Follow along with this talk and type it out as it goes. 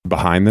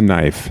Behind the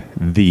Knife,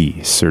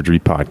 the surgery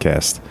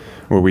podcast,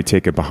 where we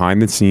take a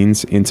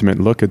behind-the-scenes, intimate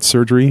look at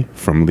surgery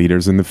from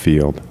leaders in the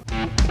field.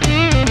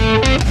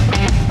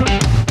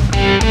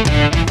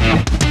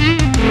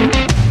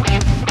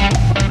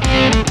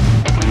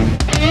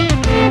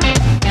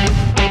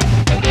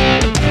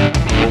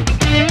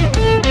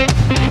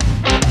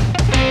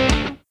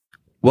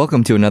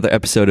 Welcome to another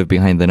episode of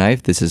Behind the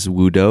Knife. This is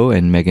Wu Do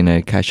and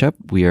Meghana Kashyap.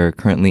 We are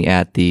currently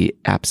at the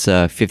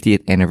APSA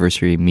 50th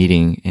anniversary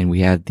meeting, and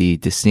we have the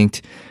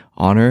distinct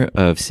honor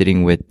of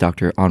sitting with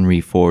Dr. Henry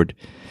Ford.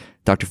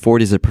 Dr.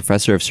 Ford is a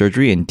professor of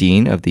surgery and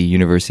dean of the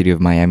University of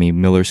Miami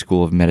Miller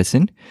School of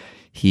Medicine.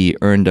 He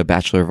earned a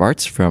Bachelor of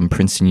Arts from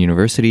Princeton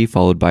University,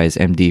 followed by his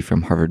MD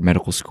from Harvard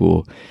Medical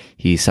School.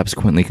 He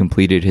subsequently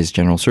completed his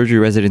general surgery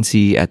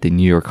residency at the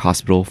New York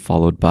Hospital,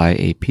 followed by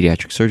a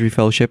pediatric surgery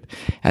fellowship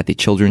at the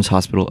Children's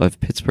Hospital of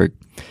Pittsburgh.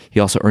 He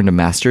also earned a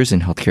master's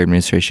in healthcare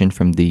administration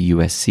from the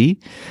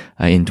USC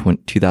in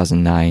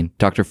 2009.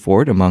 Dr.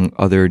 Ford, among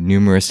other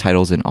numerous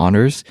titles and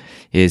honors,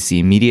 is the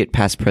immediate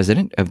past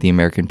president of the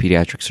American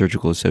Pediatric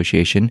Surgical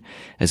Association,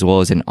 as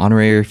well as an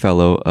honorary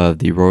fellow of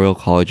the Royal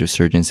College of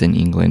Surgeons in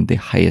England, the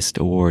highest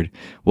award.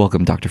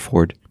 Welcome, Dr.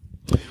 Ford.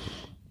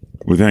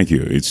 Well, thank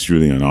you. It's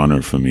really an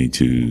honor for me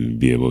to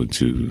be able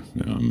to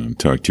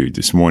talk to you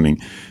this morning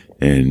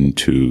and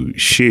to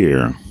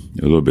share a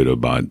little bit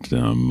about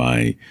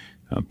my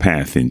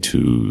path into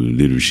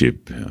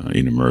leadership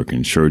in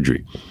American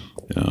surgery.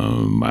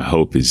 My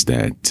hope is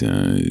that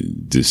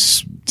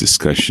this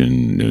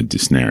discussion,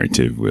 this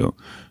narrative will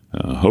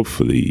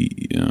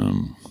hopefully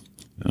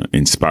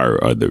inspire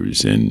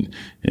others and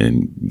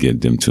get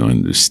them to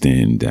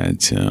understand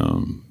that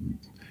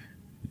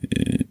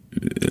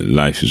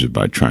life is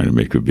about trying to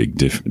make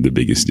the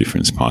biggest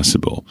difference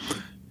possible.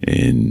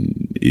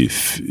 And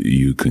if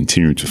you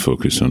continue to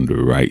focus on the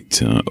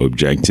right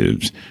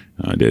objectives,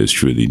 there's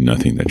truly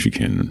nothing that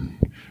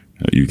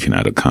you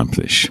cannot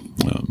accomplish.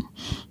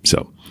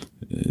 So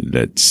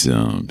let's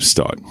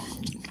start.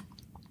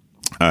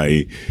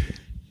 I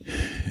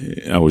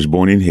was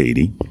born in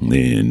Haiti,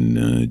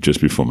 and just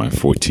before my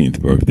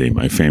 14th birthday,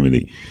 my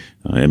family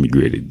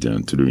emigrated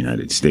to the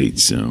United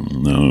States.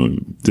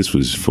 This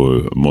was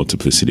for a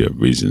multiplicity of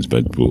reasons,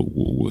 but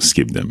we'll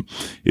skip them.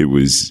 It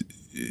was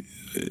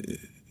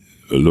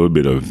a little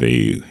bit of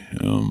a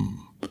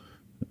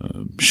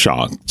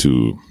shock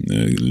to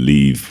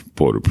leave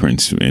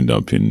Port-au-Prince to end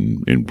up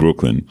in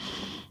Brooklyn,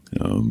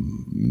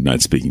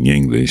 not speaking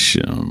English.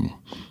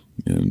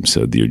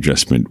 So the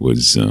adjustment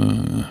was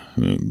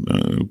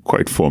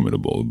quite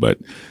formidable, but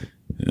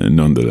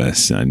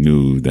nonetheless, I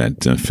knew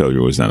that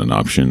failure was not an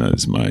option,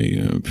 as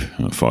my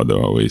father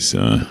always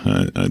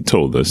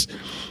told us.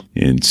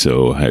 And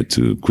so I had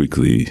to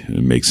quickly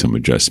make some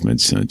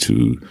adjustments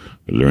to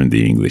learn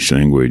the English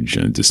language,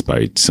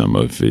 despite some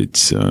of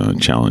its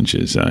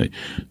challenges. I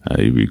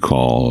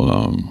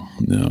recall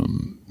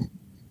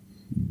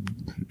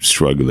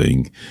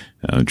struggling,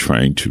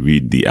 trying to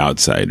read The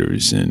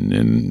Outsiders,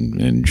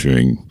 and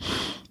during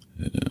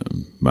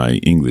my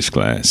English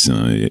class,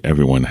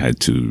 everyone had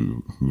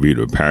to read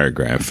a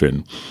paragraph,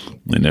 and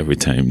every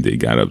time they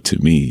got up to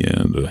me,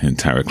 the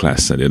entire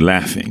class started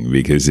laughing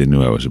because they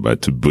knew I was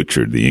about to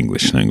butcher the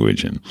English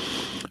language.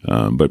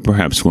 But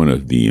perhaps one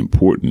of the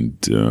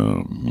important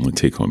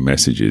take-home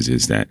messages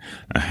is that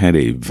I had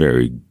a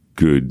very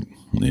good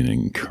and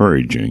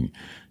encouraging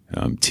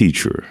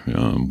teacher,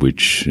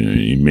 which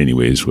in many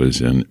ways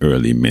was an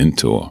early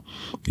mentor,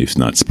 if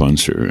not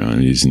sponsor.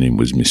 His name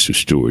was Mr.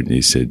 Stewart. And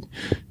he said,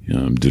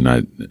 do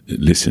not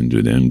listen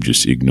to them,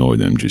 just ignore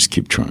them, just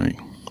keep trying.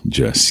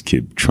 Just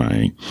keep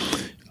trying.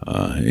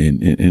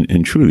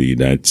 And truly,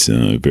 that's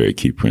a very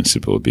key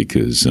principle,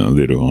 because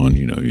later on,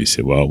 you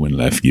say, well, when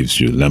life gives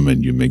you a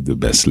lemon, you make the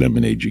best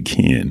lemonade you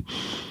can.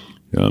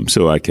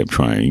 So I kept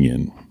trying.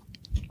 And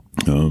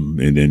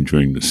then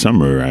during the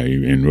summer, I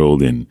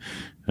enrolled in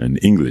an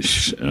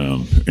English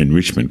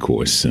enrichment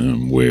course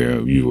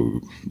where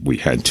we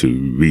had to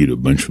read a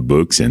bunch of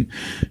books and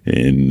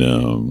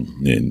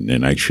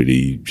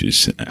actually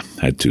just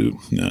had to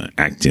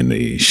act in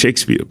a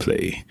Shakespeare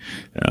play.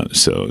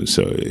 So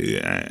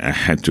I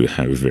had to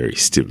have a very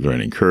steep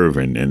learning curve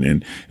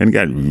and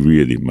got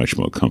really much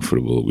more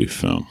comfortable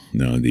with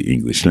the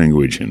English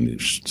language, and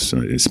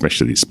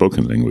especially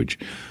spoken language.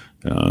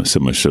 So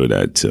much so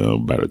that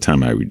by the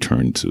time I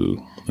returned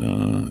to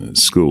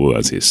school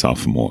as a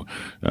sophomore,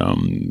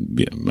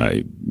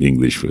 my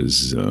English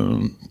was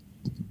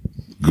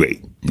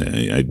great.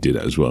 I did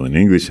as well in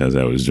English as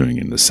I was doing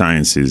in the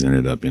sciences,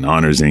 ended up in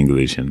honors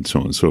English, and so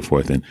on and so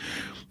forth. And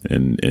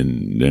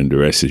then the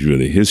rest is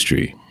really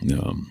history.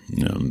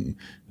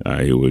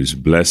 I was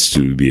blessed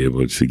to be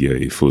able to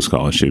get a full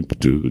scholarship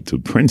to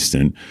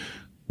Princeton,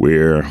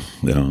 where,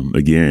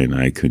 again,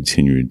 I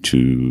continued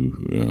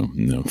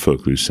to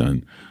focus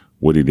on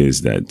what it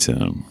is that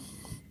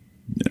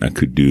I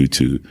could do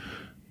to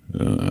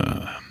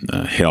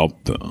help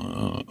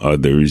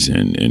others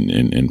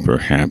and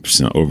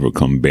perhaps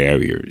overcome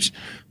barriers.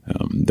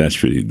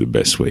 That's really the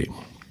best way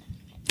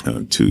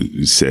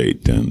to say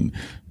it. And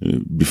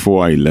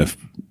before I left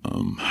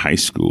high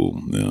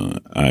school,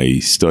 I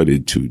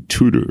started to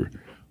tutor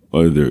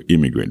other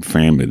immigrant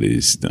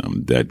families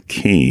that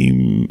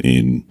came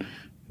in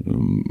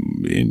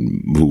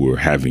who were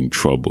having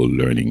trouble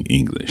learning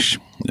English.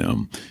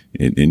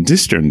 And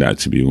this turned out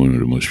to be one of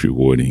the most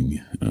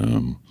rewarding,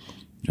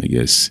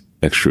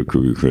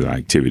 extracurricular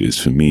activities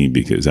for me,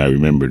 because I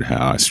remembered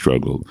how I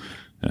struggled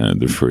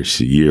the first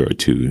year or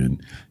two,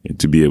 and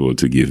to be able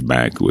to give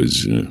back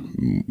was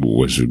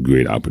a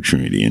great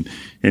opportunity.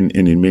 And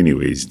in many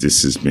ways,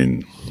 this has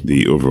been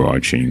the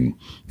overarching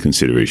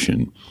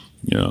consideration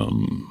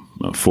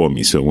for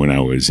me. So when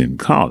I was in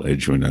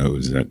college, when I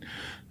was at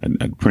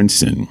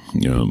Princeton,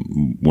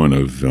 one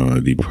of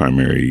the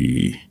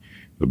primary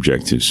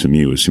objectives for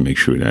me was to make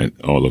sure that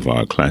all of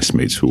our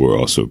classmates who were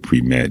also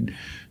pre-med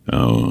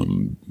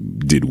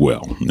did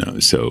well.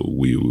 So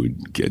we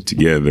would get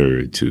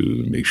together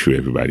to make sure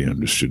everybody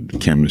understood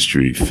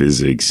chemistry,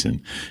 physics,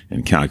 and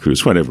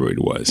calculus, whatever it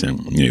was.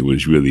 And it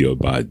was really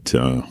about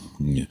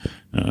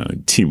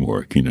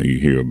teamwork. You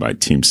hear about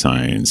team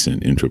science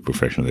and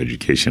interprofessional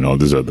education, all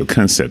those other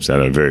concepts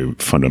that are very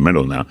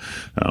fundamental now.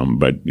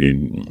 But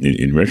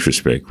in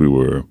retrospect, we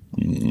were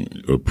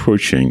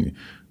approaching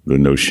the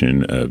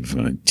notion of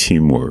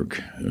teamwork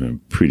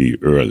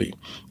pretty early,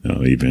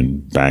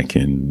 even back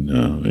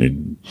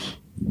in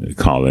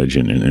college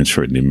and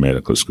certainly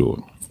medical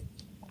school.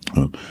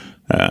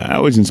 I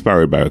was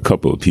inspired by a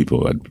couple of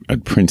people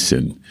at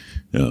Princeton.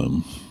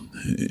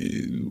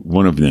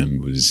 One of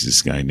them was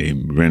this guy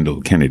named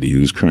Randall Kennedy,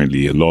 who's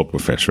currently a law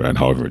professor at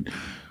Harvard.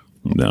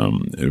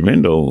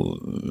 Randy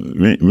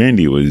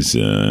was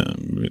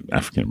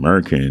African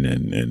American,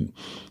 and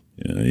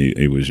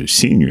he was a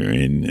senior,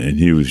 and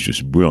he was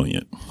just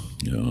brilliant,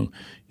 and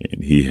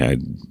he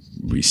had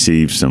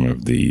received some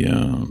of the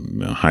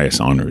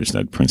highest honors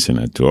that Princeton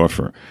had to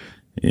offer.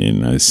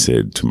 And I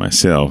said to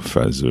myself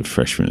as a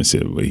freshman, I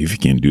said, well, if you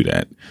can do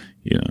that,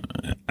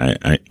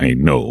 I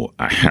know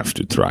I have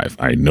to thrive.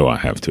 I know I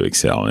have to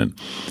excel. And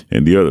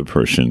the other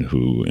person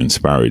who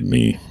inspired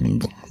me,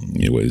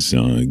 it was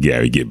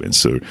Gary Gibbons.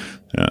 So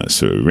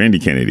Randy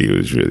Kennedy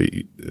was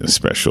really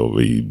special.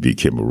 He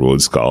became a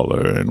Rhodes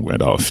Scholar and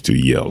went off to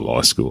Yale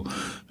Law School.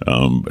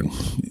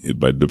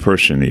 But the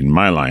person in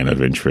my line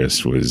of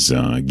interest was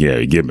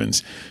Gary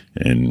Gibbons.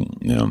 And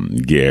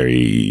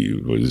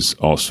Gary was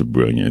also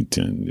brilliant,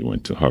 and he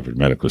went to Harvard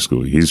Medical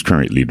School. He's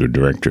currently the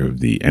director of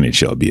the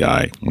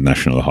NHLBI,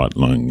 National Heart,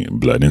 Lung,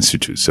 and Blood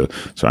Institute. So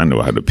I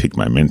know how to pick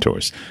my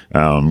mentors.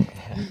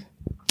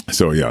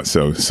 So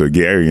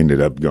Gary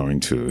ended up going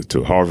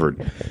to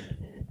Harvard.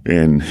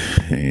 And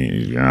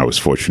I was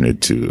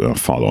fortunate to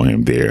follow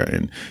him there,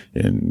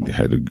 and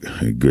had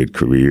a good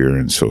career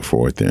and so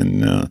forth.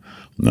 And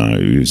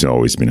he's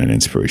always been an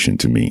inspiration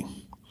to me.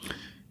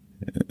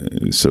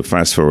 So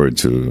fast forward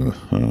to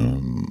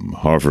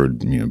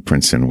Harvard.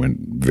 Princeton went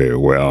very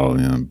well.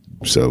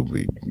 So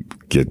we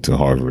get to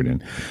Harvard,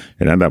 and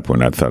at that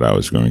point, I thought I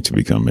was going to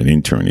become an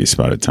internist.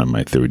 By the time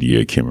my third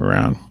year came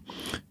around,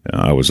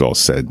 I was all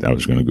set. I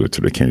was going to go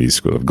to the Kennedy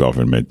School of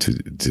Government to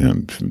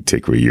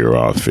take a year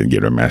off and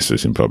get a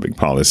master's in public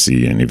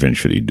policy, and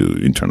eventually do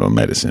internal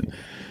medicine.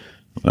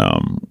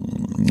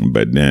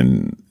 But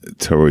then,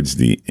 towards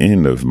the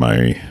end of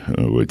my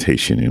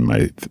rotation in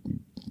my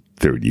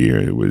third year,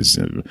 it was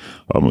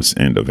almost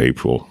end of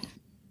April.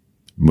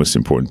 Most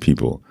important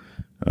people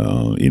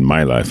in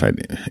my life at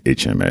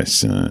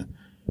HMS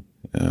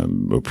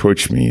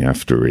approached me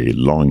after a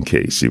long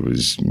case. It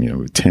was a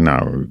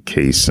 10-hour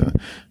case.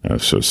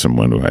 So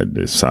someone who had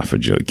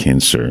esophageal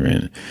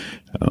cancer,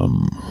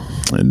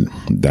 and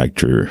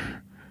Dr.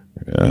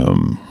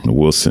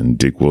 Wilson,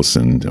 Dick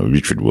Wilson,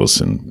 Richard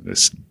Wilson,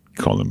 let's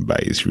call him by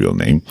his real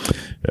name.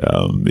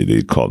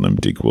 They called him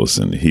Dick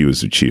Wilson. He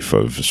was the chief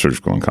of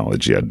surgical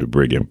oncology at the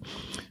Brigham.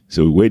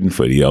 So we're waiting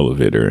for the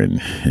elevator,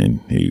 and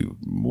he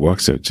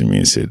walks up to me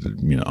and said,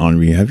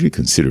 Henri, have you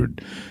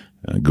considered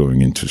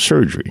going into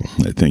surgery?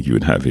 I think you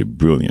would have a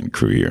brilliant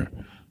career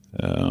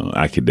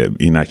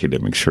in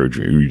academic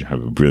surgery. You'd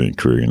have a brilliant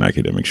career in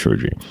academic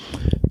surgery.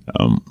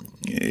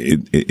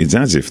 It's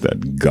as if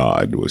that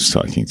God was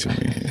talking to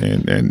me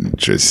and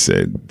just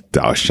said,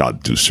 thou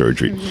shalt do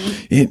surgery.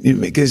 Mm-hmm.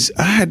 Because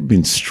I had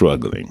been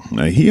struggling.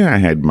 Here I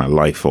had my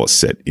life all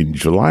set. In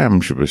July,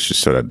 I'm supposed to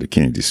start at the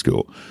Kennedy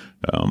School.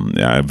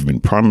 I've been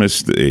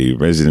promised a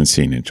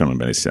residency in internal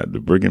medicine at the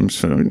Brigham,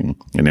 and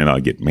then I'll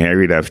get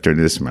married after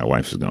this. My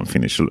wife is going to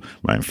finish,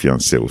 my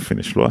fiance will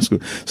finish law school.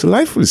 So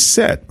life was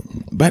set,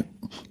 but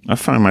I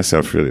found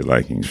myself really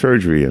liking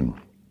surgery. And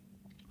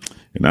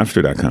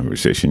after that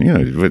conversation,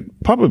 but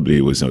probably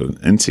it was an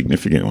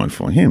insignificant one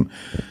for him.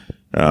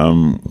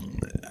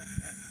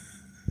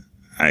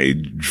 I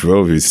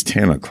drove, it's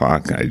 10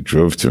 o'clock. I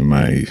drove to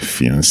my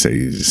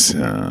fiance's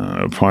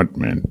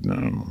apartment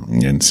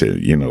and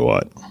said, you know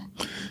what?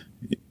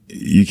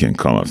 You can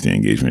call off the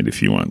engagement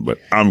if you want, but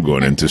I'm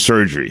going into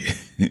surgery.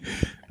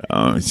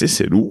 She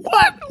said,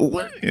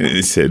 what?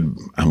 He said,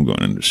 I'm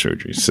going into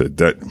surgery. So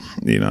that,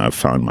 I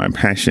found my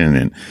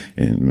passion,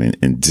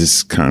 and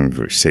this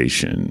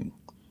conversation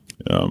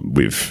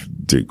with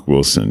Dick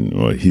Wilson,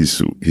 or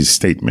his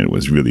statement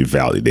was really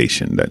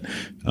validation that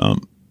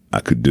I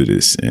could do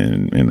this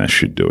and I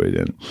should do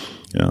it.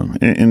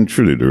 And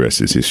truly the rest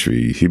is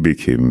history. He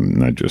became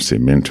not just a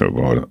mentor,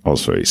 but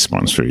also a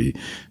sponsor. He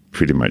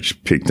pretty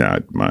much picked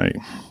out my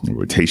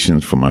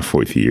rotations for my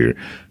fourth year,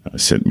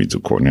 sent me to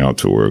Cornell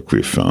to work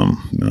with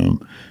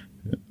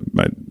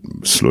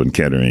Sloan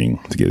Kettering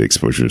to get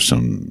exposure to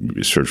some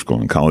surgical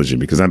oncology,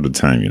 because at the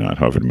time, at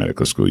Harvard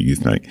Medical School, you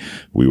think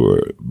we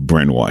were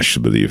brainwashed to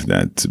believe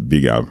that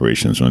big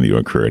operations only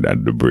occurred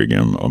at the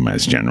Brigham or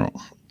Mass General,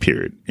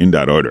 period, in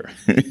that order.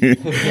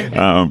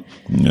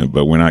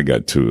 But when I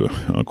got to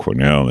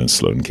Cornell and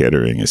Sloan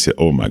Kettering, I said,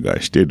 oh my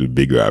gosh, they do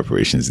bigger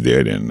operations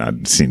there than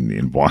I'd seen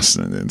in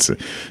Boston. And so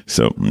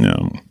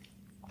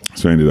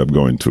I ended up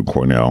going to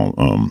Cornell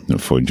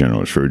for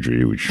general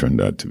surgery, which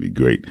turned out to be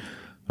great.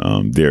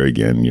 There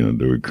again,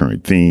 the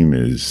recurrent theme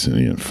is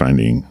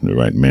finding the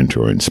right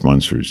mentor and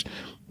sponsors.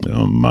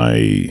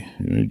 My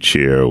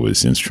chair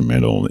was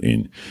instrumental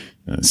in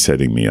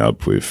setting me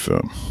up with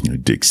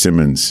Dick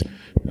Simmons,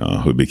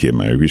 who became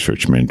my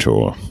research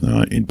mentor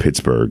in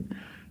Pittsburgh.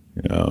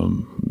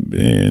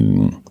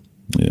 And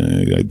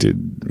I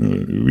did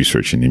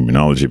research in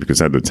immunology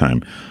because at the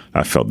time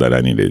I felt that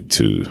I needed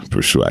to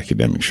pursue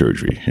academic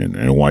surgery.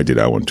 And why did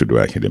I want to do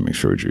academic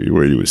surgery?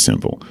 Well, it was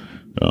simple.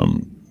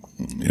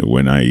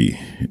 When I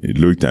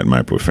looked at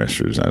my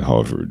professors at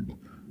Harvard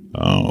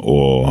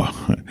or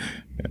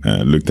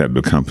looked at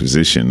the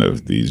composition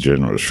of the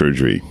general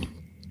surgery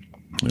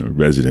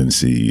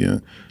residency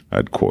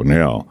at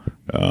Cornell,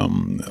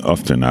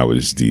 often I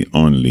was the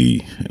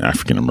only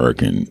African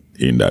American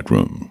in that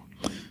room.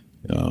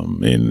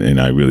 And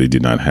I really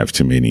did not have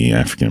too many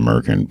African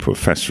American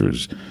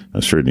professors,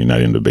 certainly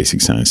not in the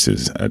basic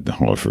sciences at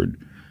Harvard.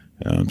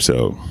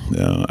 So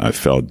I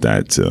felt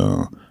that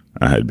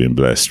I had been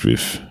blessed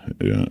with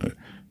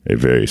a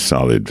very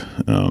solid,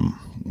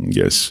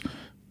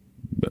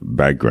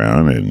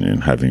 background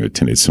and having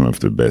attended some of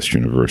the best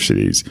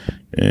universities.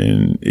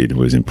 And it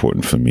was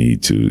important for me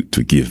to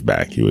give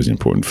back. It was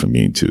important for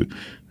me to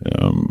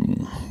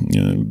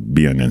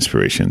be an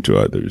inspiration to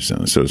others.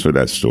 So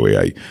that's the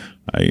way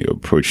I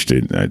approached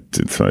it. I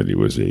thought it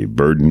was a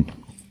burden.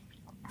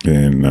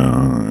 And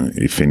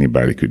if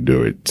anybody could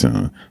do it,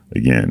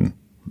 again,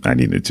 I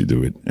needed to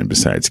do it. And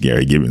besides,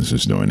 Gary Gibbons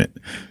was doing it.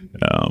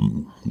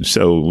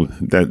 So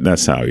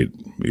that's how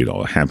it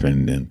all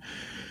happened. And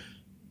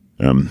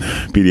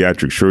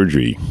pediatric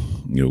surgery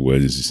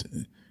was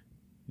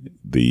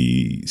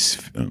the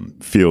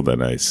field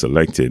that I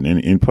selected, and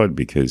in part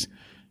because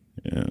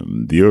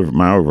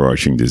my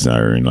overarching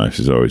desire in life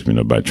has always been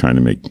about trying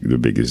to make the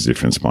biggest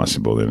difference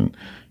possible. And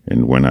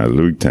when I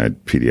looked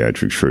at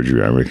pediatric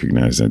surgery, I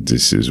recognized that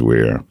this is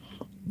where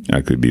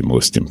I could be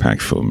most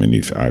impactful. I mean,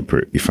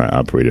 if I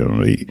operated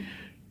on a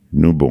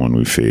newborn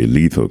with a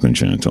lethal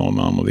congenital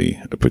anomaly,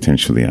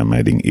 potentially I'm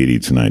adding 80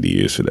 to 90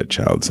 years to that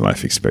child's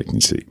life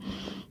expectancy.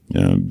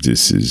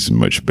 This is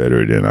much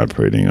better than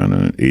operating on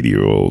an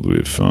 80-year-old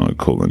with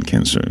colon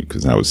cancer,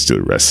 because I was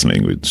still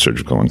wrestling with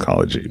surgical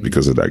oncology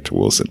because of Dr.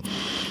 Wilson.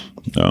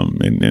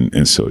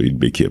 And so it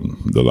became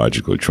the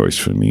logical choice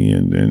for me.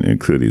 And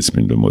clearly it's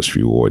been the most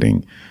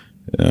rewarding,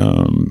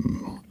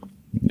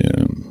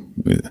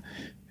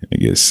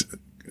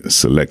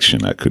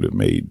 selection I could have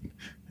made,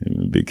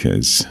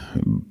 because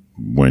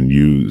when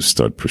you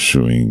start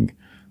pursuing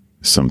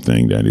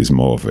something that is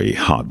more of a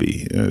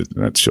hobby,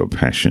 that's your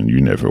passion,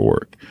 you never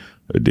work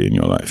a day in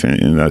your life.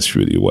 And that's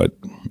really what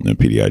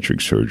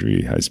pediatric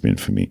surgery has been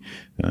for me,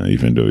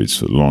 even though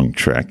it's a long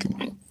track,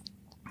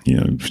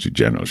 to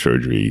general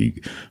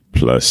surgery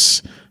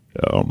plus,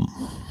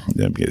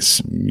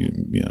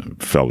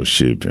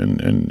 fellowship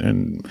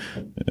and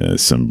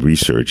some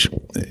research.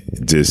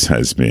 This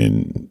has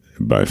been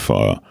by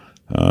far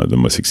the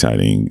most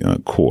exciting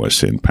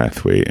course and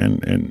pathway,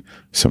 and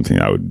something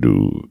I would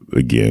do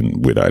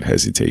again without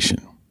hesitation.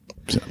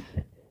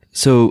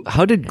 So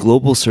how did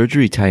global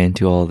surgery tie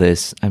into all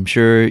this? I'm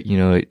sure,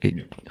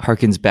 it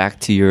harkens back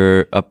to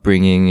your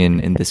upbringing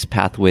and this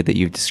pathway that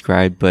you've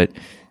described, but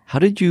how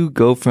did you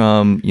go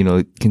from,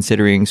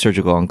 considering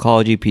surgical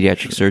oncology,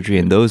 pediatric surgery,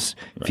 and those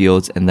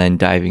fields, and then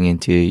diving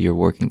into your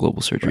work in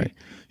global surgery? Right.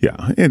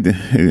 Yeah,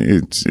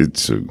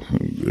 it's a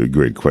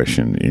great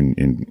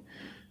question.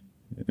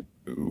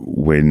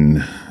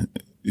 When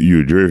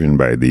you're driven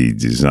by the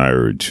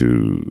desire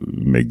to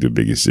make the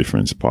biggest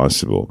difference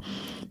possible,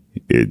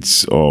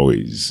 it's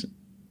always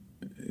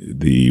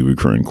the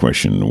recurring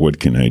question: what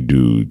can I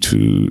do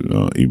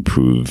to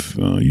improve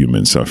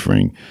human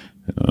suffering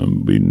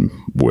in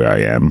where I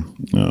am,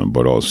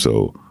 but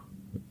also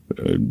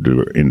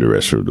in the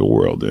rest of the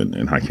world,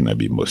 and how can I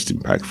be most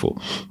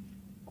impactful?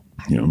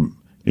 In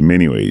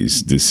many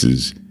ways, this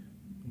is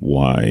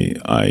why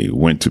I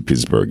went to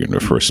Pittsburgh in the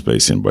first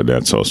place, but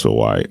that's also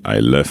why I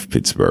left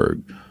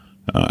Pittsburgh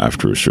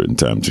after a certain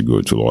time to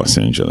go to Los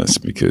Angeles,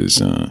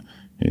 because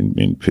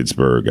in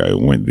Pittsburgh I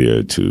went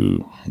there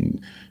to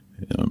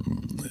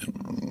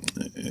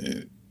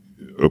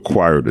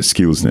acquire the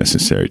skills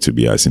necessary to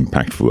be as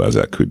impactful as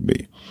I could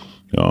be,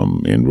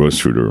 and rose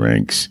through the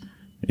ranks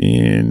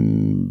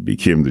and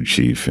became the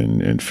chief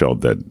and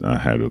felt that I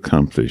had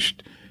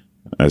accomplished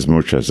as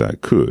much as I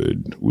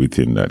could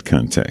within that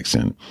context,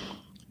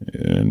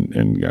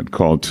 and got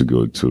called to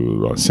go to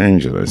Los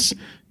Angeles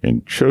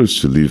and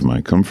chose to leave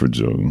my comfort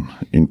zone,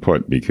 in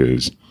part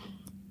because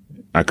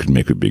I could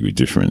make a bigger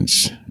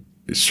difference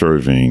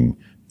serving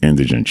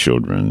indigent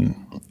children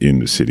in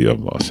the city of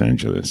Los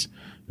Angeles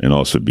and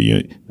also be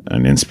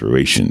an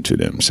inspiration to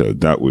them. So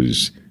that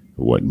was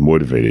what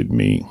motivated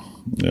me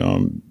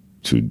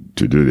to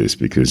do this,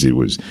 because it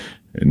was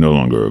no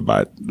longer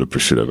about the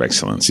pursuit of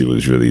excellence. It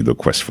was really the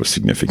quest for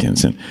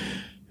significance.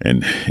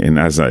 And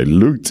as I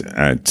looked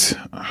at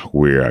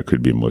where I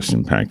could be most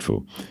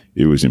impactful,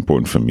 it was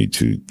important for me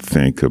to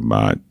think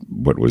about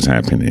what was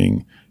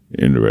happening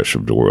in the rest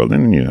of the world.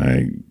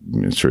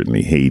 And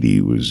certainly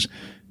Haiti was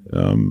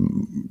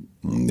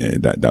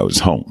that was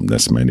home.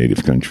 That's my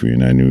native country,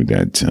 and I knew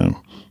that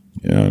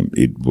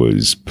it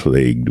was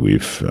plagued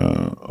with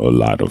a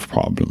lot of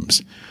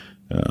problems.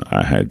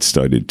 I had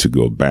started to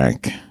go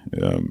back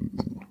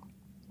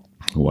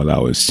while I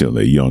was still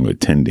a young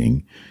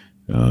attending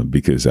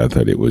because I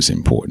thought it was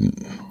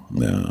important.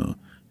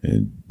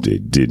 And they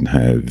didn't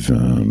have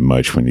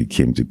much when it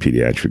came to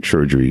pediatric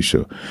surgery,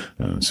 so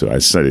I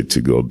started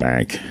to go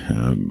back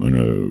on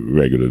a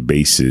regular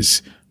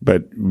basis,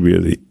 but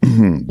really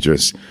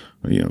just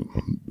a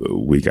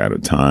week at a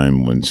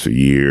time, once a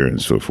year, and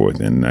so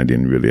forth. And I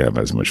didn't really have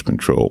as much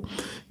control.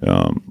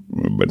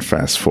 But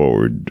fast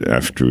forward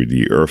after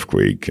the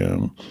earthquake,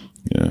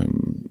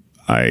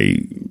 I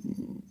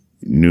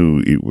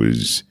knew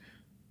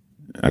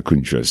I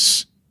couldn't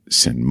just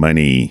send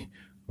money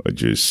or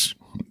just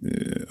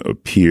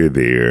appear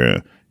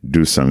there,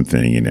 do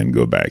something, and then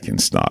go back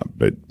and stop.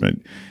 But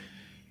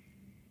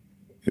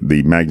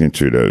the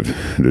magnitude of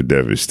the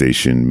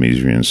devastation,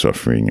 misery, and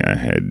suffering I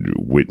had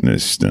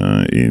witnessed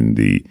in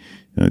the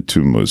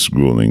two most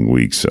grueling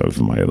weeks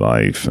of my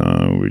life,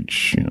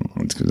 which,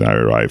 because I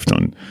arrived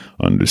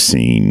on the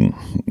scene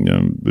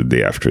the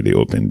day after they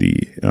opened the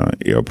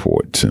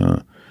airport,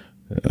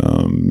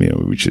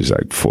 which is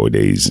like 4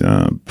 days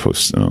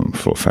post, 4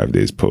 or 5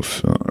 days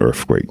post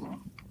earthquake.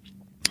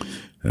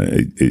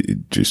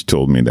 It just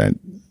told me that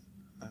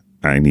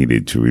I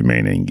needed to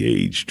remain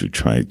engaged to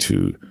try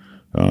to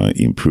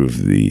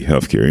improve the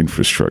healthcare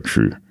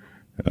infrastructure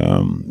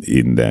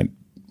in that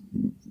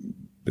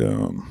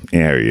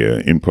area,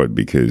 in part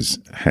because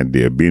had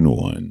there been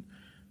one,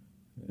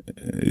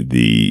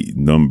 the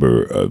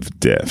number of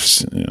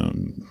deaths,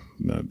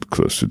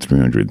 close to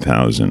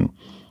 300,000,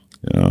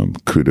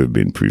 could have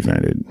been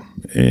prevented,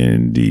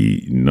 and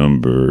the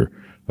number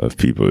of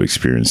people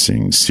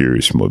experiencing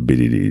serious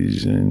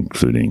morbidities,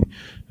 including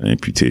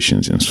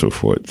amputations and so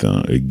forth,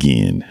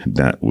 again,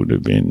 that would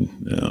have been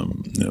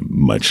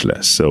much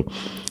less. So,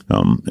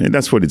 and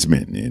that's what it's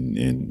been.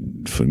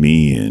 And for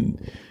me,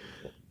 and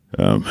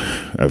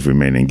I've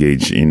remained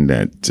engaged in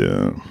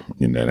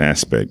that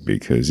aspect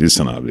because it's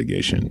an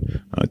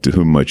obligation. To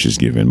whom much is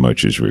given,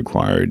 much is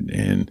required,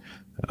 and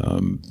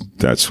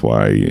that's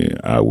why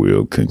I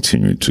will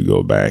continue to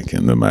go back,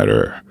 and no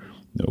matter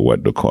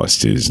what the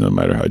cost is, no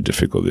matter how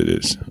difficult it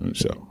is.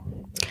 So,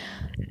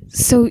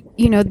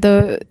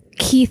 the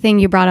key thing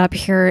you brought up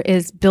here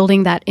is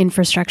building that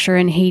infrastructure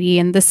in Haiti,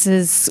 and this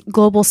is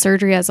global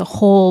surgery as a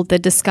whole. The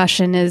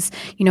discussion is,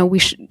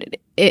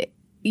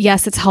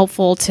 yes, it's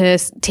helpful to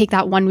take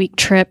that 1 week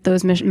trip,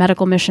 those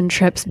medical mission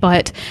trips,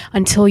 but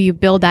until you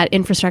build that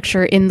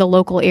infrastructure in the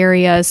local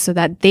areas so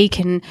that they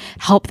can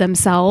help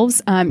themselves,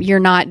 you're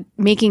not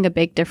making a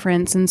big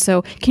difference. And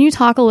so can you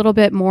talk a little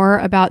bit more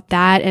about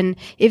that, and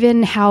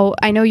even how,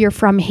 I know you're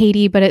from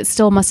Haiti, but it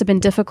still must have been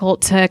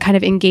difficult to kind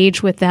of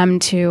engage with them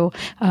to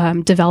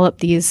develop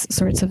these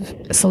sorts of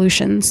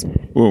solutions?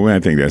 Well, I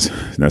think that's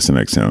an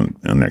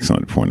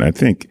excellent point. I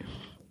think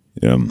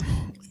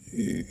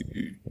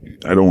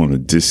I don't want to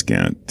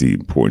discount the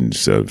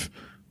importance of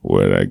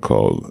what I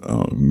call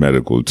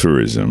medical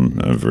tourism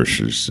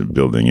versus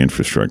building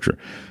infrastructure.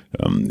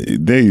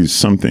 There is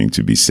something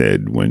to be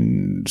said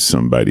when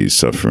somebody's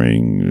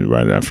suffering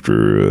right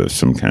after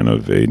some kind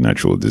of a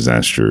natural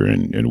disaster,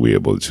 and we're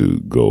able to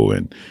go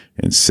and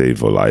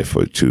save a life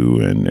or two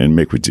and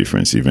make a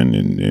difference even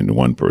in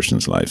one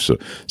person's life. So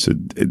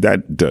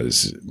that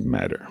does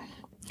matter.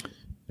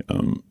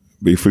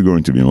 But if we're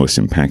going to be most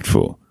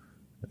impactful,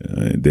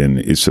 then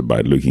it's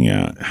about looking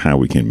at how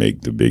we can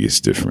make the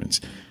biggest difference.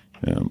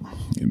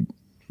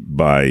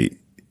 By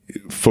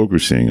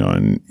focusing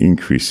on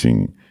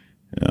increasing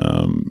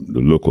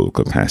the local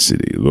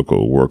capacity,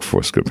 local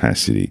workforce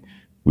capacity,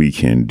 we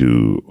can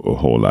do a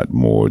whole lot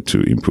more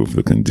to improve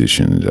the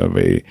conditions of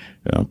a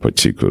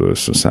particular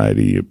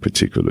society, a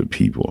particular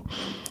people.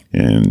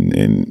 And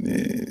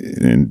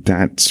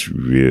that's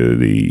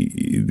really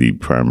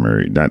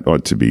that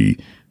ought to be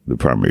the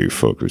primary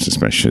focus,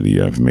 especially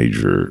of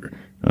major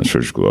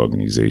surgical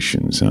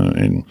organizations.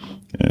 And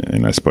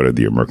as part of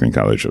the American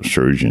College of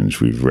Surgeons,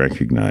 we've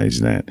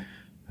recognized that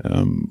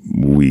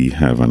we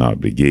have an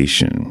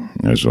obligation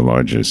as the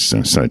largest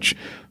such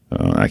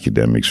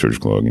academic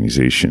surgical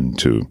organization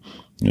to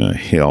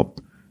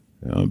help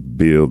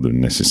build the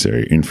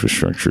necessary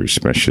infrastructure,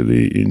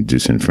 especially in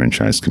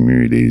disenfranchised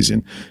communities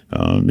and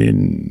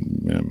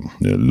in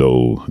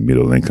low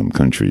middle income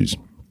countries,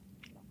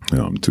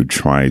 to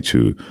try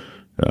to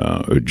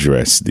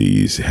address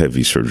these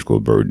heavy surgical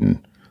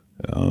burden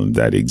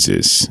that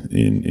exists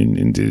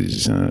in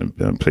these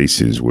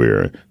places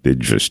where they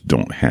just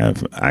don't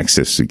have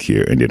access to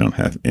care and they don't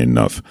have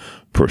enough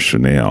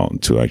personnel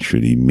to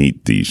actually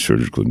meet these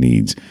surgical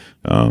needs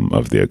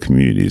of their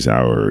communities.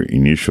 Our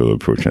initial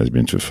approach has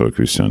been to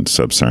focus on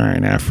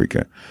sub-Saharan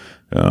Africa,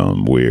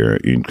 where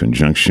in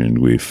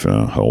conjunction with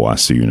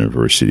Hawassa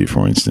University,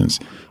 for instance,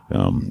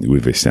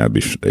 we've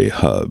established a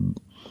hub.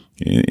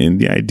 And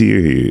the idea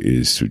here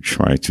is to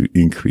try to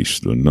increase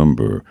the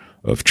number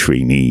of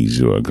trainees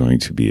who are going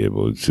to be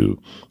able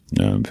to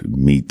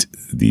meet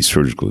the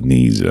surgical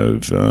needs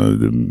of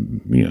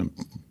the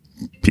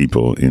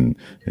people in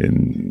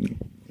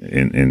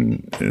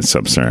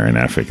sub-Saharan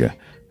Africa.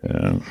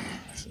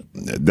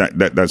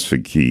 That's the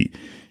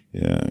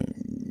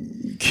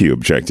key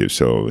objective.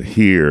 So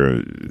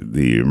here,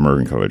 the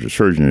American College of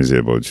Surgeons is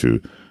able to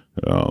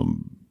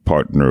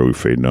partner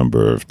with a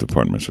number of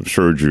departments of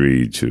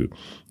surgery to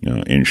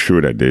ensure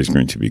that there's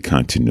going to be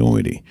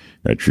continuity,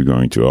 that you're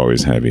going to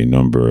always have a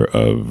number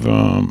of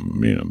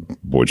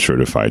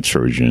board-certified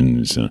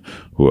surgeons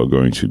who are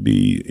going to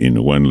be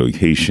in one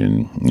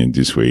location. And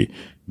this way,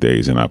 there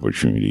is an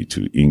opportunity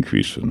to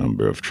increase the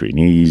number of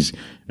trainees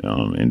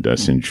and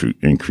thus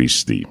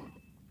increase the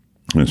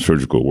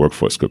surgical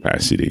workforce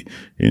capacity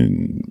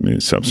in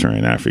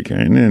sub-Saharan Africa.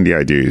 And then the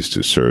idea is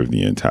to serve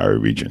the entire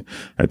region.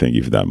 I think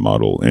if that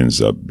model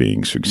ends up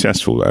being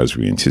successful, as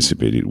we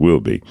anticipate it will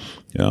be,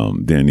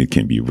 then it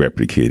can be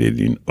replicated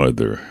in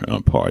other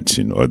parts,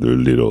 in other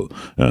little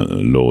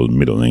low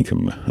middle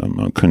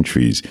income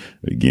countries,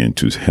 again,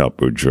 to help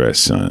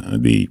address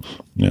the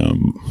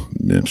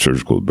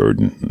surgical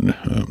burden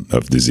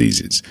of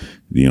diseases,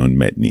 the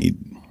unmet need.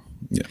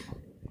 Yeah.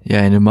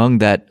 Yeah, and among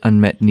that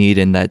unmet need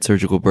and that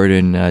surgical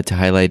burden, to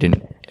highlight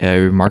a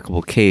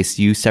remarkable case,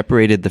 you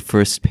separated the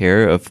first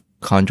pair of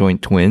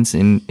conjoint twins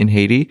in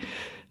Haiti.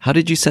 How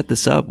did you set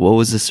this up? What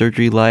was the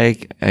surgery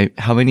like?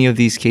 How many of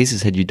these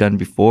cases had you done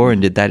before,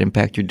 and did that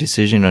impact your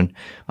decision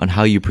on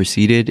how you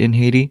proceeded in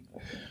Haiti?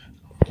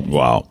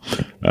 Wow.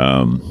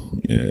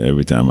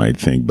 Every time I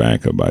think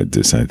back about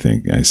this, I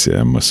say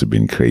I must have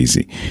been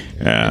crazy.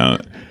 I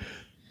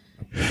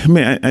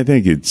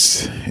think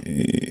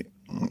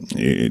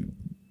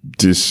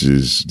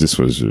this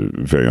was a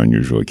very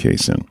unusual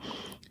case, and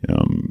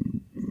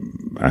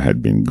I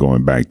had been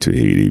going back to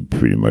Haiti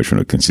pretty much on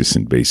a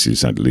consistent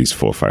basis, at least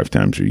 4 or 5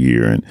 times a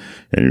year, and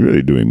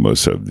really doing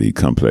most of the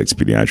complex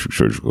pediatric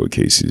surgical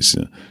cases.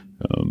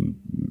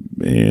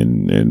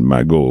 And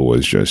my goal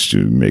was just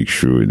to make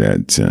sure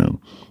that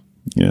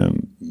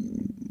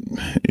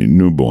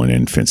newborn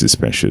infants,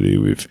 especially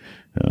with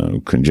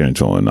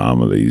congenital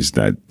anomalies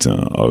that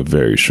are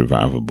very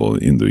survivable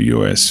in the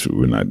U.S.,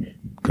 were not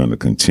going to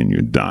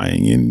continue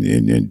dying.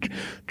 And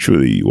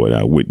truly what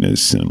I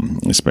witnessed,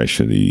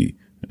 especially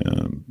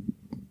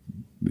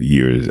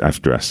years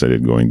after I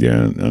started going there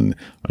on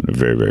a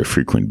very, very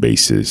frequent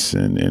basis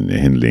and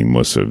handling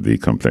most of the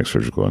complex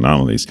surgical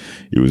anomalies,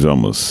 it was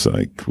almost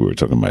like we were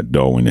talking about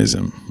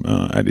Darwinism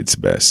at its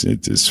best.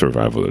 It is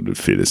survival of the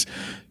fittest.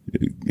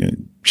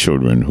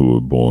 Children who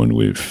were born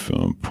with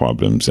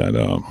problems that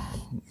are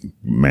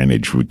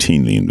managed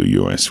routinely in the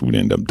U.S. would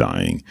end up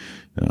dying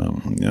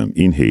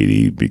in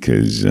Haiti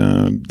because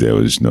there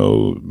was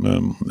no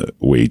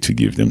way to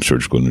give them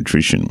surgical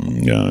nutrition,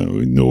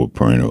 no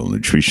parenteral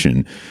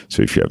nutrition.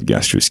 So if you have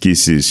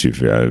gastroschisis,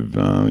 if you have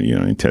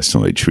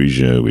intestinal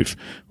atresia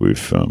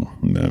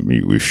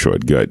with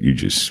short gut, you're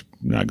just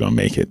not gonna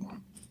make it.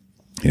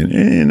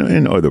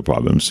 And other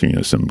problems,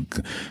 some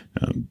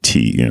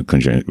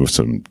congenital,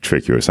 some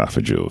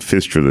tracheoesophageal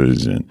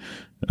fistulas and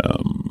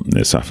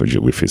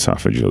esophageal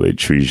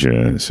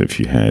atresia. So if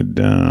you had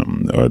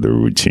other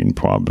routine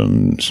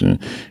problems,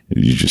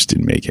 you just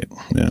didn't make it.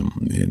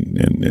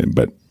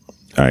 But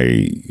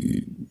I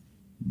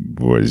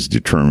was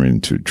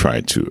determined to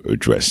try to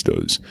address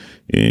those.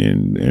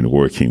 And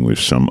working with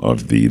some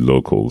of the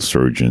local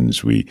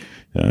surgeons, we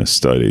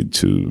started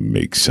to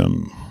make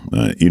some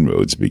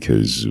inroads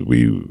because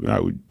I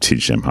would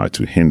teach them how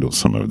to handle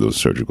some of those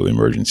surgical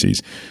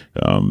emergencies.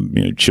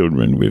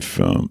 Children with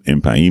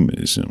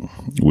empyemas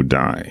would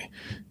die.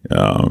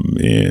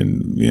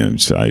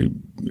 So I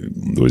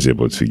was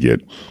able to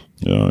get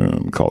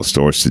Karl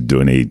Storz to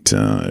donate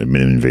a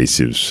minimally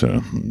invasive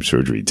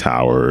surgery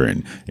tower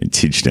and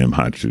teach them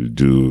how to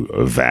do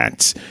a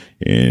VATS.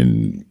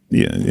 And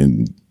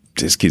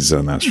these kids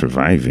are not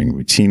surviving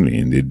routinely,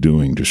 and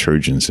the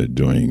surgeons are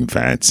doing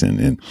VATS.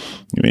 And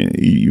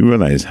you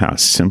realize how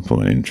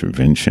simple an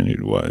intervention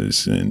it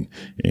was and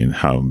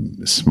how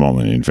small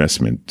an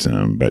investment.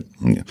 But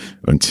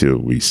until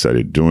we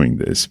started doing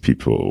this,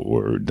 people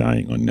were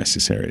dying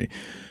unnecessarily.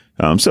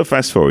 So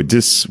fast forward,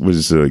 this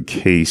was a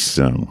case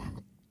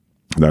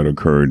that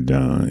occurred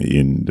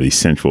in the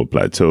Central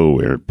Plateau,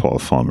 where Paul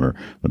Farmer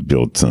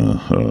built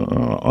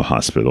a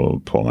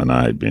hospital. Paul and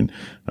I had been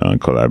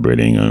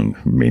collaborating in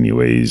many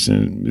ways,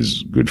 and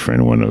is a good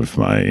friend, one of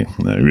my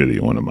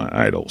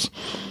idols.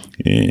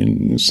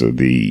 And so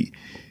the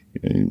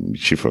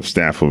chief of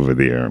staff over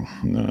there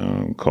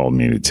called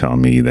me to tell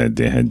me that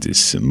they had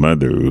this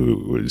mother who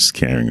was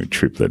carrying a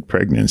triplet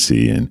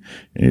pregnancy, and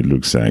it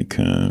looks like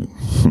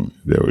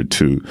there were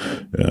two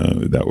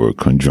that were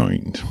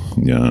conjoined,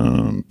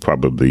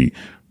 probably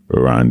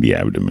around the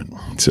abdomen.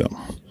 So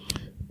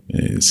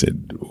I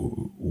said,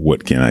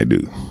 what can I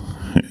do?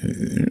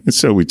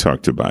 So we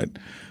talked about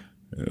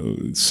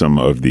some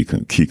of the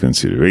key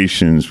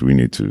considerations. We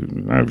need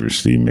to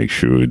obviously make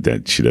sure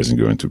that she doesn't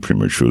go into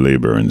premature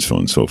labor and so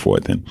on and so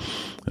forth. And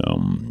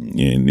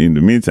in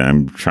the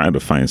meantime, try to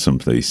find some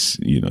place,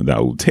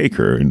 that will take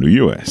her in the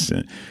U.S.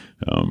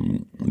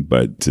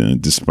 But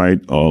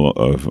despite all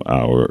of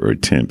our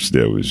attempts,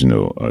 there was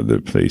no other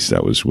place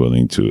that was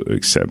willing to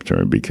accept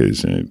her,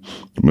 because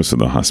most of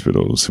the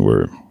hospitals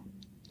were,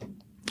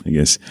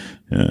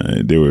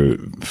 they were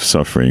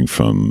suffering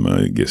from,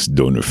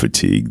 donor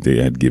fatigue. They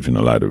had given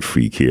a lot of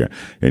free care.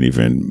 And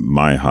even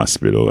my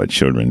hospital at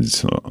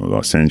Children's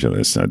Los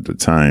Angeles at the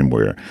time,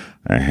 where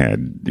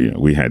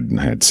we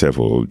had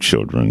several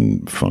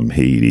children from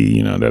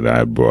Haiti, that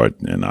I brought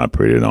and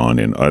operated on,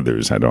 and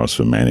others had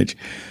also managed.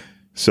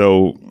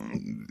 So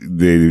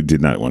they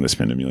did not want to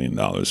spend $1 million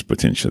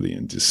potentially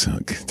in this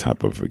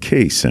type of a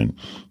case.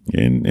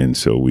 And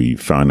so we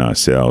found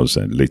ourselves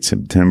at late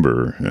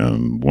September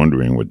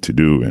wondering what to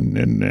do.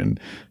 And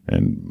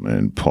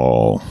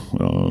Paul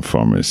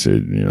Farmer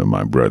said,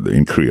 my brother,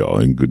 in Creole,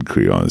 in good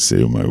Creole,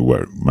 said,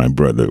 my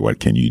brother, what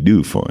can you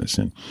do for us?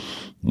 And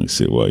I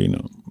said, well,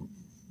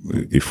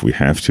 if we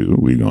have to,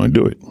 we're going to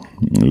do it.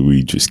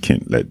 We just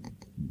can't let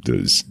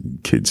those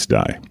kids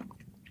die.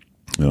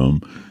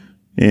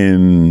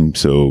 And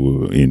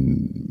so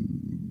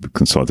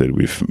consulted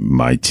with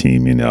my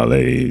team in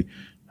LA,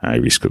 High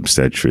Risk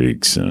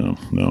Obstetrics,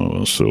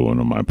 also one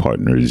of my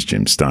partners,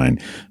 Jim Stein,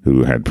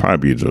 who had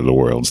probably the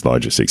world's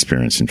largest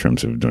experience in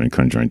terms of doing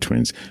conjoined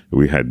twins.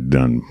 We had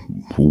done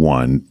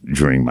one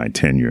during my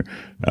tenure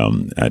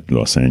at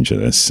Los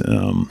Angeles,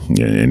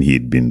 and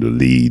he'd been the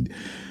lead.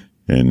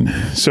 And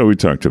so we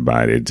talked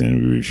about it,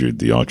 and we reviewed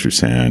the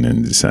ultrasound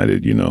and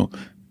decided,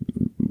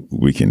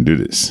 we can do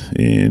this.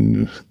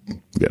 And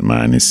get my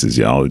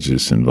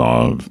anesthesiologist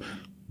involved,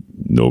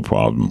 no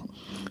problem.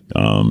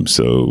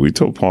 So we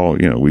told Paul,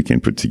 we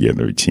can put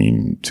together a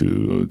team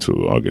to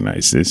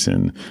organize this.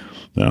 And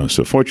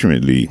so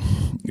fortunately,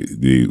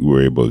 they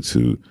were able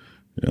to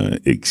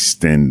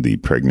extend the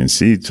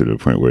pregnancy to the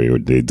point where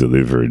they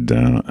delivered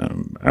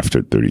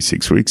after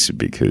 36 weeks,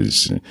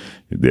 because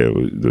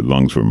the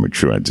lungs were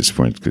mature at this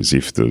point. Because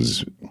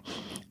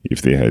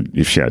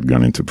if she had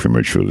gone into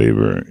premature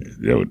labor,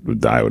 the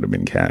die would have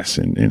been cast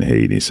in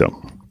Haiti. So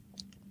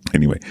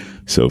anyway,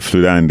 so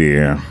flew down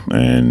there,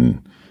 and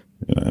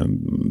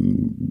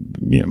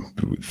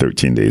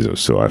 13 days or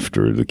so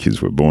after the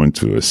kids were born,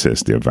 to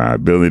assess their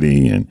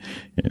viability, and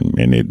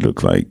it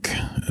looked like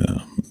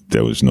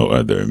there was no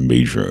other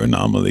major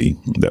anomaly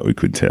that we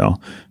could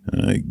tell,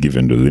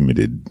 given the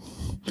limited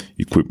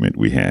equipment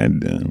we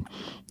had,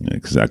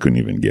 because I couldn't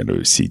even get a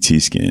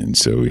CT scan,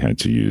 so we had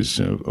to use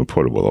a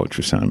portable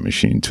ultrasound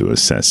machine to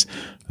assess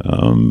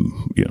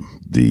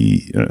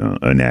the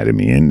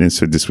anatomy. And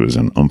so this was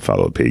an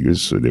omphalophagus,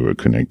 so they were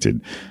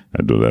connected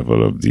at the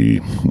level of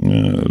the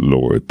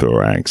lower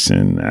thorax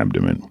and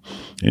abdomen,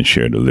 and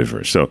shared the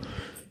liver. So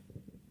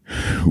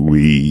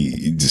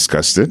we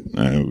discussed it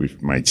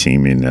with my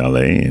team in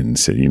LA and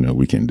said,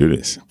 we can do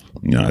this,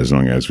 as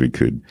long as we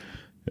could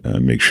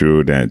make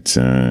sure that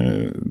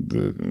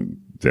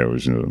there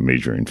was no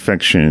major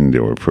infection, they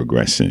were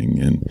progressing.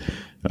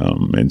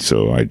 And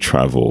so I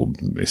traveled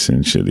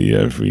essentially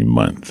every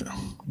month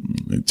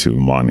to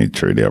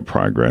monitor their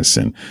progress,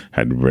 and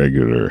had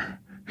regular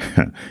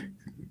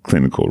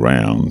clinical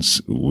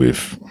rounds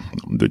with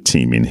the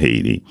team in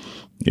Haiti.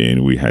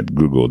 And we had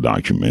Google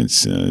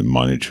documents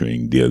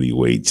monitoring daily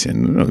weights,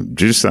 and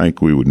just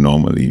like we would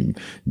normally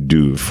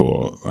do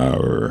for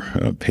our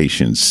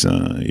patients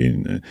on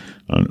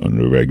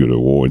the regular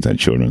wards at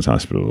Children's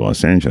Hospital of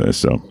Los Angeles.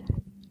 So,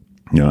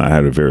 I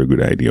had a very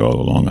good idea all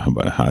along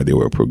about how they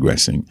were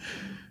progressing.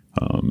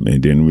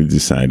 And then we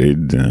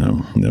decided,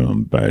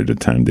 by the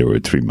time they were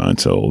 3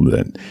 months old,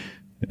 that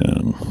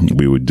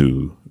we would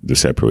do the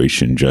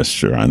separation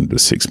just around the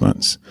 6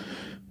 months.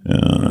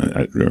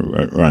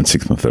 Around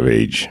 6 months of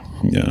age.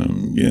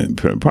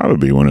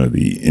 Probably one of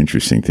the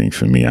interesting things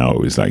for me, I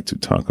always like to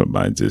talk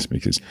about this,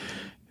 because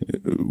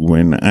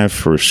when I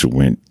first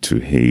went to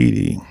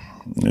Haiti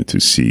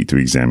to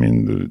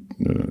examine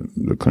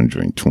the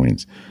conjoined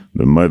twins,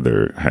 the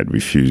mother had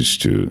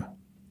refused to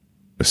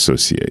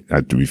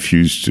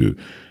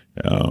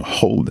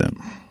hold them,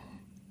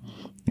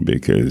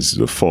 because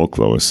the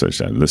folklore was such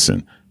that,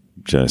 listen,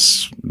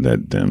 just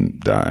let them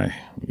die.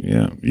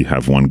 You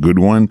have one good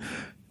one,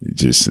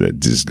 just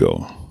let this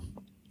go.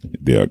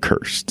 They are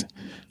cursed.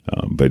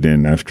 But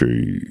then after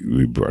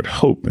we brought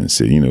hope and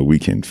said, we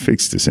can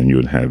fix this, and you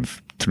would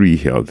have 3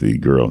 healthy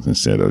girls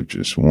instead of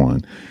just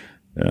 1.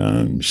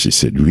 She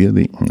said,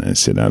 really? I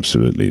said,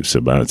 absolutely. So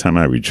by the time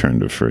I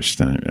returned the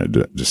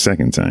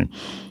second time,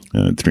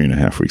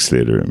 3.5 weeks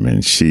later,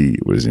 she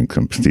was in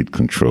complete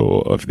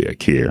control of their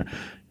care.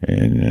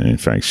 And in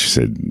fact, she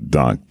said,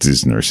 Doc,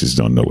 these nurses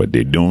don't know what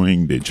they're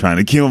doing. They're trying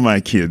to kill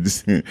my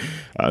kids.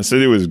 So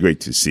it was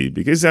great to see,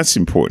 because that's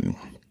important.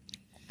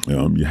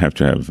 You have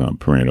to have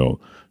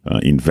parental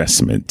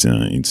investment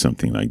in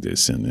something like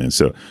this. And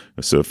so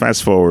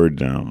fast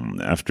forward,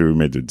 after we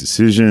made the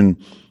decision,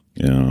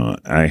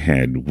 I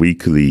had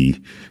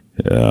weekly,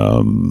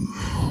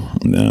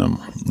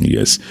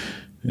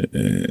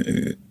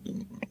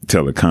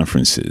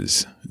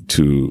 teleconferences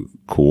to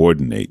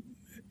coordinate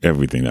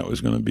everything that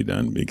was going to be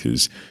done,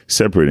 because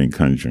separating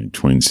conjoined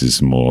twins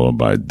is more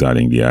about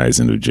dotting the I's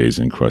and the J's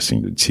and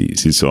crossing the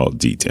T's. It's all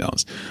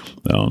details.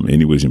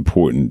 And it was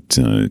important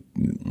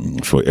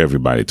for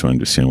everybody to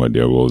understand what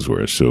their roles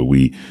were. So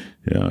we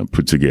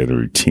put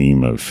together a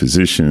team of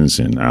physicians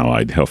and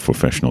allied health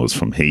professionals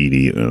from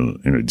Haiti,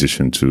 in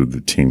addition to the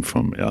team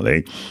from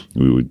LA.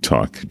 We would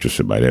talk just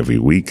about every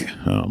week,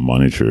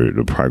 monitor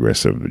the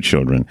progress of the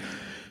children.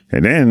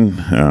 And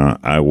then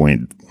I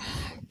went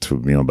to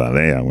Mill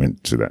Ballet. I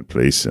went to that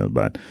place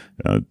about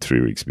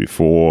 3 weeks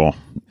before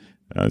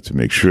to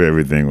make sure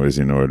everything was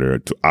in order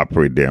to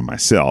operate there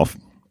myself,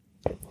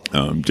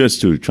 just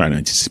to try to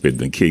anticipate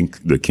the kinks.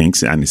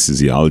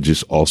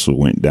 Anesthesiologist also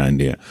went down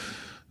there.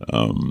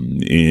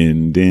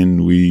 And then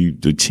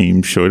the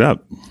team showed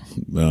up.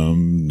 I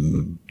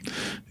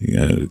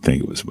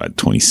think it was about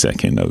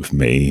 22nd of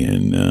May,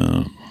 and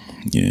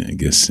I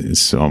guess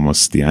it's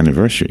almost the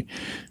anniversary.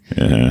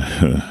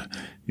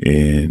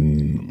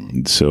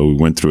 And so we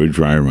went through a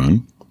dry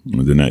run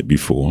the night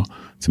before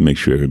to make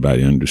sure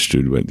everybody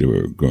understood what they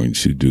were going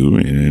to do,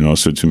 and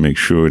also to make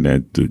sure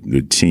that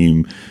the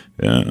team,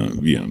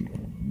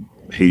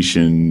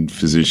 Haitian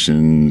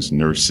physicians,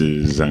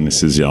 nurses,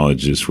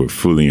 anesthesiologists were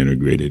fully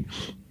integrated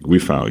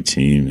with our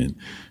team.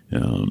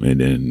 And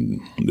then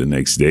the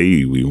next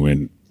day we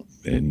went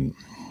and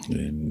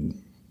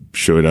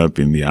showed up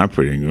in the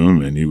operating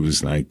room, and it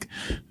was like,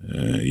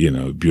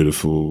 a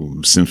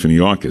beautiful symphony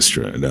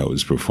orchestra that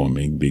was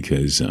performing,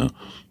 because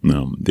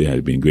there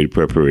had been great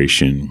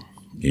preparation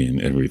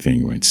and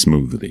everything went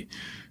smoothly.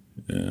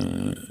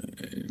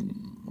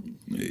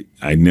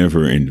 I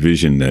never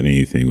envisioned that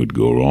anything would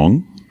go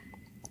wrong,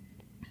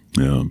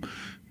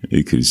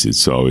 because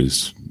it's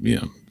always,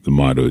 the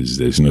motto is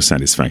there's no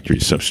satisfactory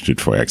substitute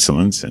for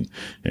excellence,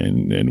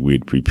 and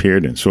we'd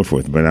prepared and so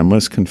forth. But I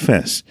must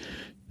confess,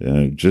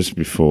 just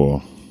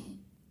before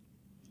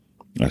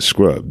I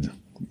scrubbed,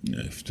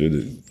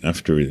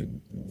 after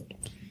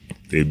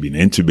they'd been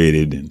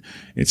intubated and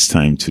it's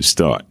time to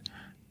start,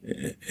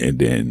 and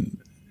then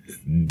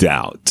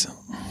doubt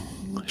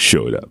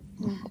showed up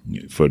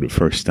for the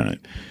first time.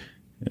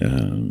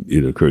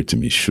 It occurred to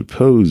me,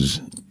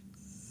 suppose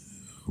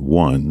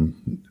one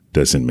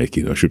doesn't make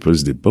it, or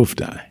suppose they both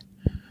die.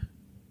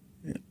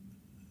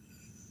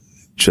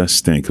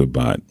 Just think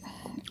about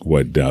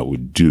what that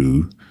would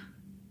do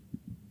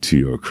to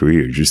your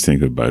career. Just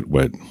think about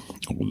what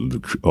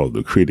all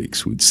the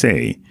critics would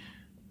say.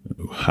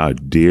 How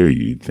dare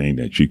you think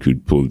that you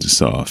could pull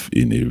this off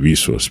in a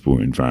resource-poor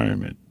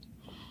environment?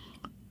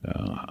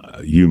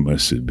 You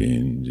must have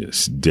been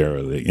just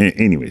derelict.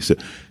 Anyway, so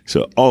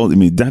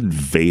that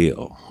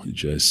veil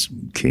just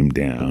came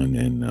down,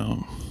 and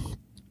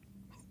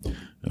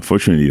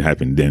unfortunately it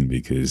happened then,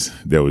 because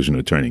there was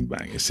no turning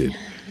back. I said,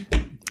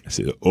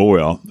 oh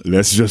well,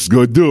 let's just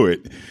go do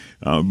it.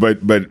 But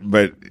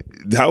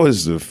that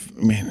was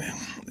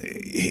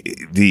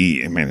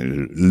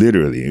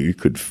literally you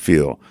could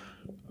feel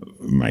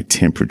my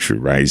temperature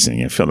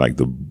rising. I felt like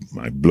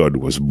my blood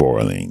was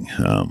boiling.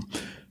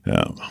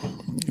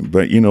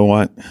 But you know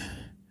what?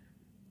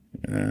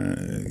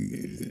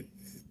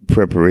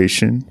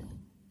 Preparation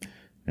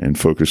and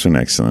focus on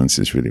excellence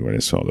is really what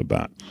it's all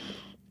about.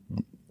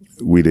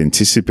 We'd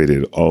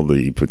anticipated all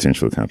the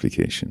potential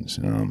complications,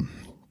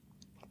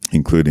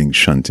 including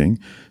shunting.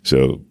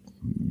 So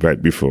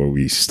right before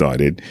we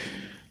started,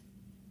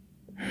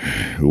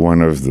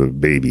 one of the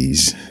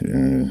babies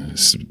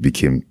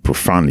became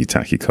profoundly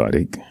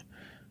tachycardic,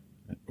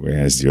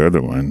 whereas the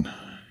other one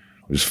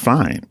was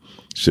fine.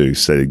 So he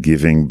started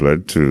giving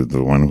blood to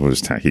the one who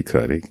was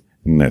tachycardic.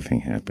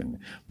 Nothing happened.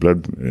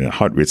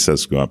 Heart rate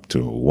starts to go up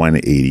to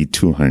 180,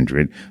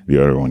 200.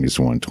 The other one is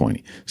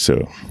 120.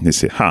 So they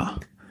say,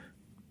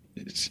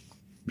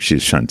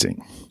 she's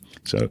shunting.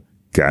 So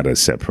gotta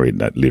separate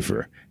that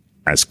liver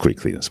as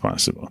quickly as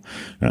possible.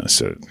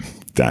 So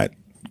that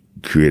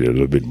created a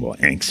little bit more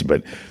angst,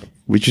 but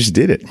we just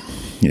did it.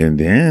 And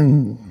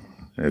then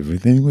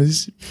everything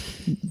was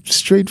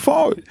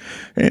straightforward.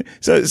 And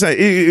so it's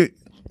like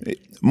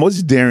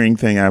most daring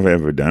thing I've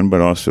ever done, but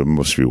also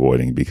most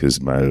rewarding, because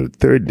by the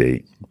third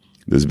day,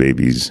 those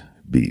babies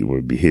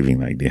were behaving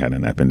like they had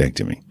an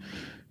appendectomy.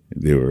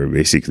 They were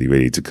basically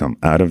ready to come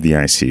out of the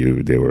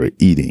ICU. They were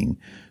eating.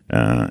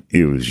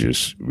 it was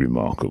just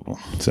remarkable.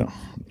 So,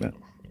 yeah.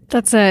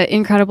 That's an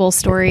incredible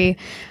story.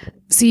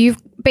 So you've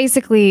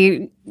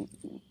basically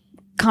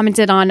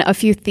commented on a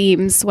few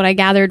themes. What I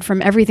gathered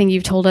from everything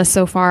you've told us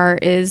so far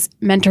is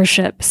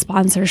mentorship,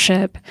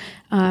 sponsorship,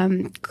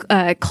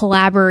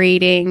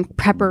 collaborating,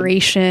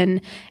 preparation,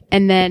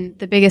 and then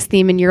the biggest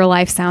theme in your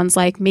life sounds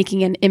like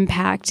making an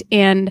impact.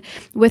 And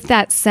with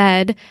that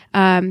said,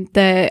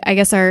 I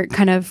guess our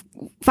kind of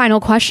final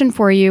question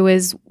for you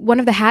is, one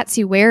of the hats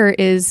you wear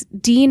is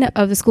Dean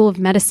of the School of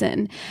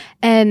Medicine.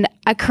 And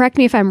correct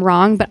me if I'm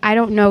wrong, but I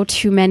don't know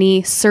too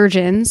many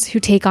surgeons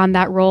who take on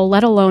that role,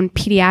 let alone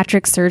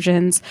pediatric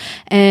surgeons.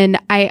 And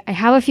I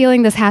have a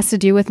feeling this has to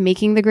do with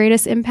making the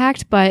greatest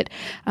impact, but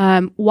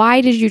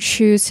why did you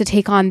choose to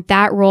take on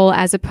that role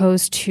as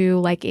opposed to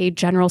like a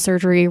general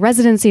surgery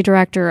residency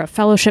director, a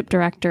fellowship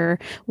director?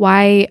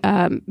 Why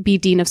be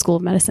Dean of School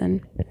of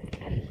Medicine?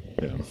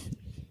 Yeah.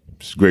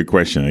 It's a great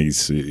question.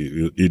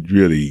 It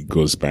really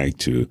goes back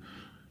to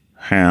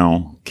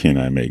how can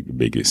I make the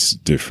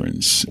biggest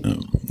difference?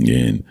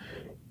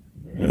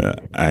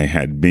 I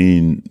had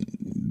been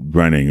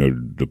running a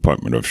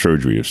department of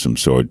surgery of some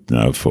sort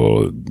now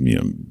for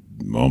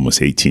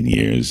almost 18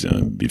 years.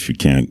 If you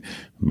count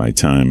my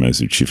time as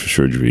the chief of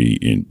surgery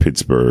in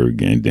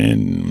Pittsburgh and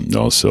then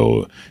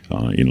also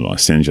in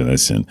Los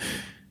Angeles, and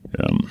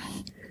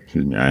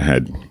I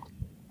had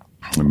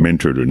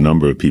mentored a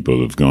number of people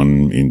who have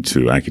gone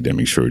into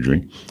academic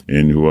surgery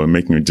and who are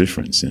making a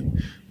difference.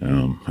 And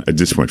at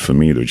this point, for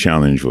me, the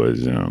challenge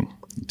was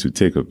to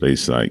take a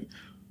place like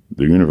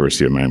the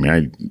University of Miami.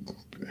 I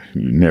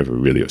never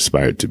really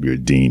aspired to be a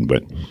dean,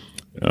 but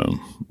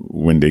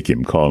when they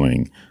came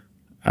calling,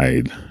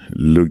 I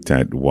looked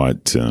at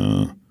what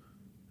the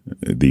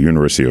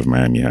University of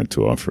Miami had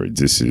to offer.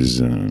 This is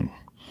a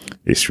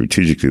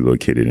strategically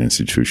located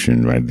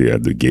institution right there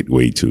at the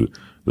gateway to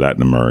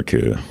Latin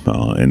America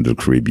and the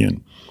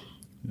Caribbean.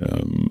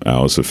 I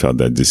also felt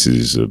that this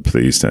is a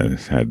place that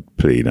had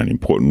played an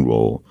important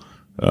role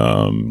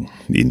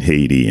in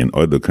Haiti and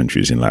other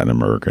countries in Latin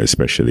America,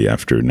 especially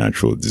after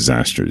natural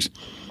disasters,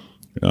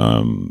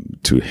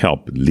 to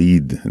help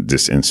lead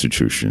this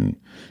institution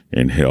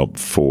and help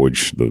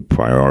forge the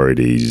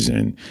priorities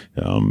and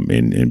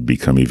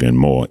become even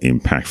more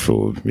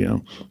impactful.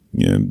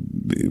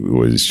 It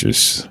was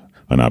just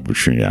an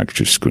opportunity I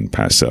just couldn't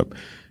pass up.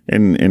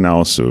 And I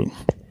also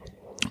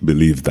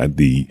believe that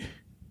the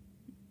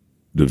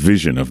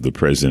vision of the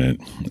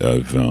president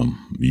of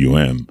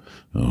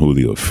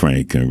Julio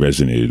Frank,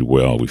 resonated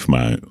well with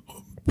my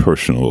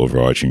personal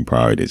overarching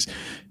priorities.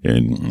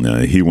 And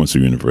he wants the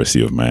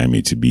University of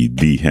Miami to be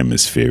the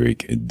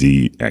hemispheric,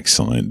 the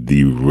excellent,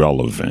 the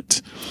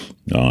relevant,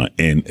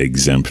 and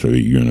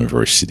exemplary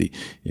university.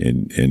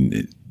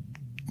 And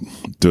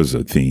those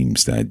are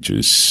themes that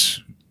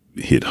just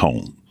hit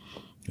home.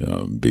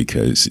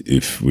 Because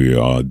if we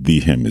are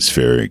the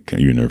hemispheric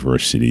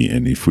university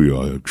and if we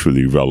are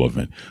truly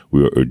relevant,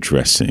 we are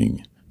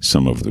addressing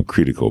some of the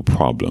critical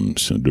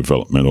problems,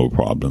 developmental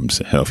problems,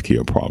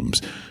 healthcare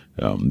problems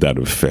that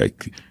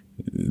affect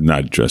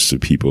not just the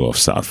people of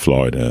South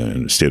Florida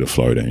and the state of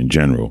Florida in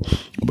general,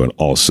 but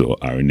also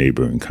our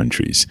neighboring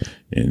countries.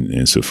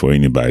 And so for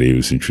anybody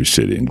who's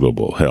interested in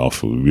global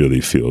health, who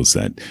really feels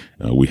that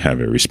we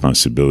have a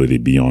responsibility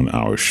beyond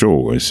our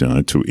shores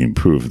to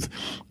improve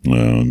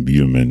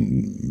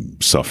human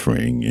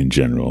suffering in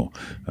general,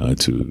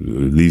 to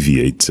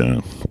alleviate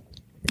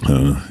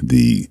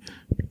the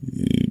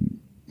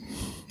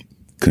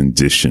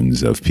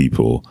conditions of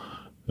people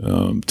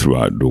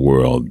throughout the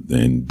world,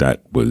 and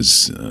that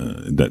was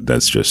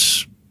that's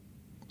just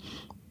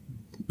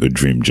a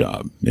dream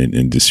job,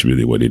 and this is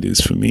really what it is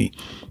for me.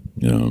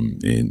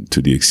 And to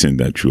the extent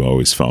that you're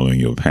always following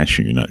your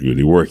passion, you're not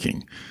really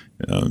working.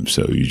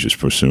 So you're just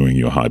pursuing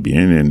your hobby,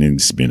 and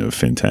it's been a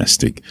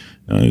fantastic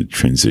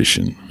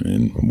transition,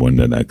 and one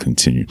that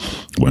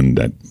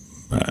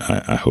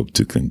I hope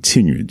to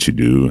continue to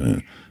do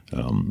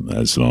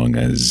as long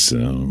as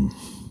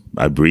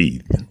I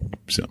breathe.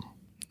 So.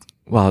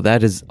 Wow,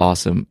 that is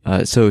awesome.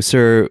 So,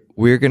 sir,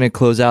 we're going to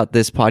close out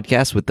this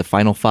podcast with the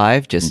final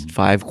 5, just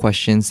 5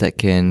 questions that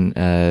can,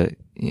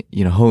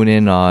 hone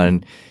in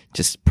on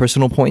just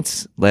personal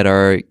points. Let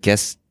our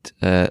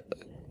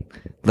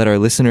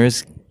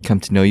listeners come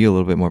to know you a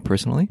little bit more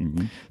personally.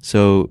 Mm-hmm.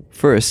 So,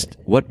 first,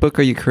 what book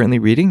are you currently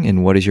reading,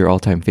 and what is your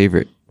all-time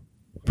favorite?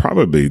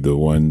 Probably the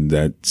one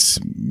that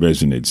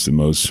resonates the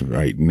most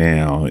right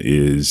now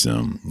is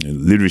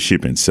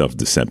Leadership and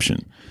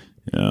Self-Deception.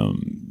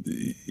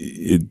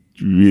 It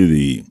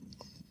really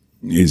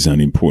is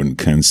an important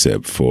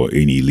concept for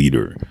any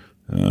leader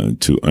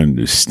to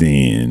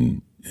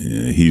understand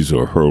his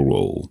or her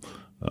role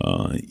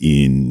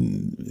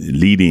in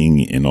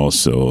leading and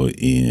also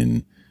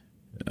in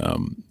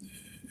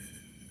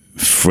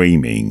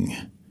framing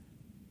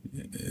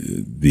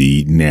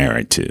the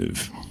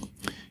narrative.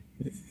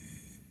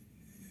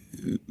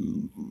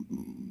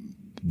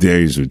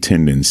 There is a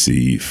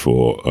tendency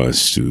for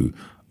us to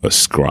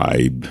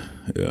ascribe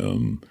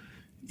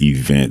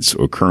events,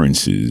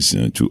 occurrences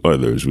to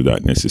others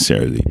without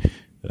necessarily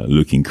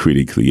looking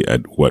critically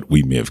at what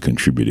we may have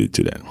contributed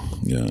to that.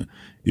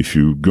 If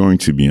you're going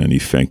to be an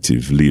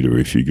effective leader,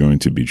 if you're going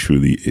to be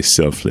truly a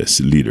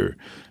selfless leader,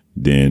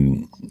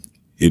 then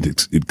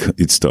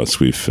it starts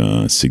with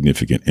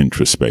significant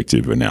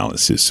introspective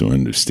analysis to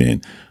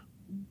understand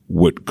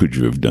what could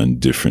you have done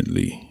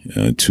differently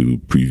to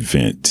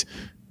prevent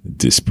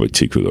this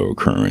particular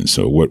occurrence,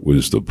 or what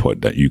was the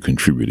part that you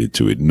contributed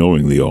to it,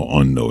 knowingly or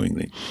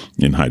unknowingly,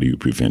 and how do you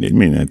prevent it? I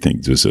mean, I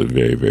think those are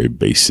very, very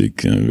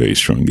basic, very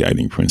strong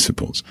guiding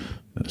principles.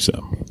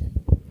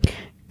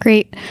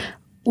 Great.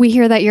 We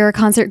hear that you're a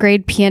concert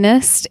grade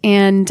pianist,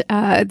 and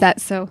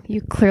so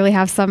you clearly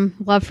have some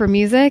love for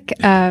music.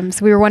 So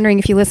we were wondering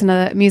if you listen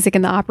to music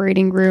in the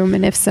operating room,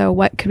 and if so,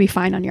 what could we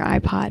find on your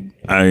iPod?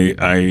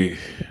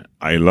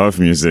 I love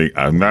music.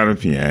 I'm not a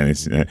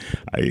pianist.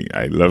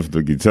 I love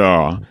the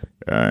guitar.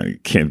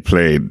 Can't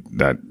play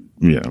that,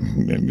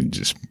 maybe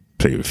just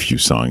play a few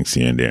songs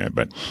here and there.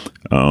 But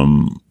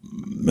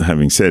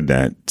having said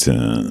that,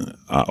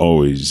 I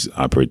always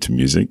operate to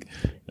music.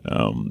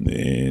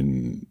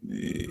 And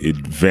it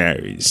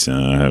varies.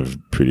 I have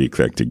pretty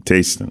eclectic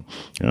taste.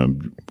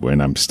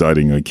 When I'm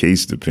starting a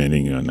case,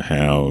 depending on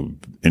how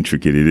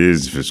intricate it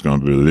is, if it's going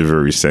to be a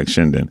delivery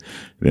section, then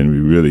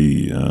we're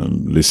really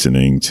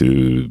listening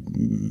to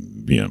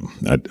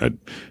at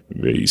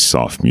very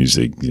soft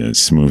music,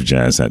 smooth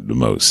jazz at the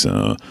most.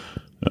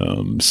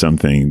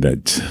 Something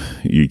that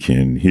you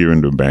can hear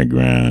in the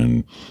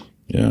background,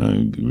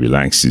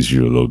 relaxes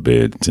you a little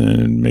bit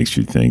and makes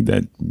you think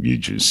that you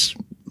just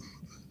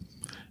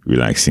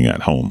relaxing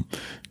at home,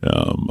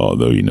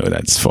 although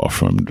that's far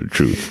from the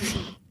truth.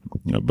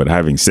 But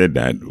having said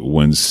that,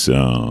 once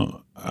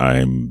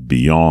I'm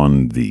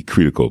beyond the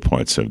critical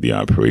parts of the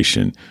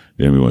operation,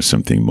 then we want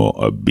something more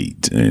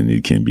upbeat, and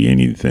it can be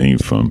anything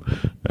from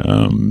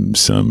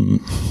some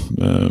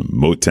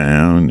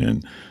Motown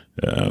and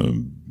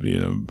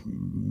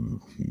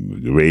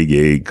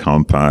reggae,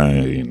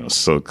 compa,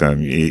 soca.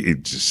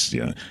 It just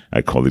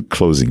I call it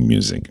closing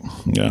music.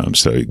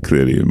 So it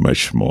clearly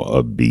much more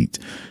upbeat.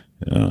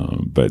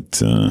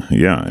 But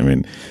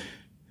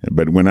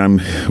when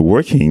I'm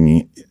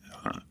working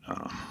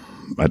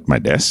at my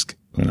desk,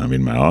 when I'm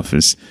in my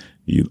office,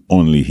 you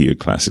only hear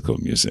classical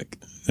music.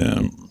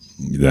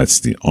 That's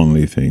the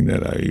only thing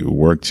that I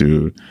work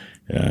to.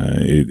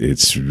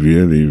 It's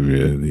really,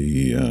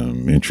 really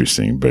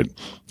interesting, but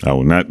I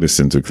will not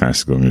listen to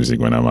classical music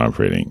when I'm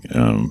operating.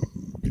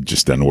 It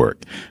just doesn't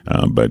work.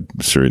 But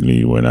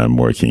certainly when I'm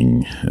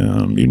working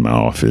in my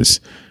office,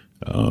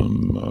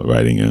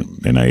 writing an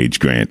NIH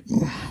grant,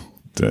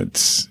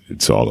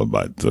 it's all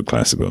about the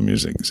classical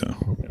music. So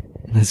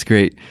that's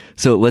great.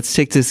 So let's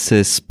take this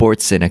to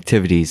sports and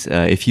activities.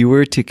 If you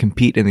were to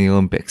compete in the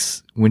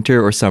Olympics,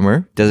 winter or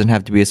summer, doesn't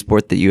have to be a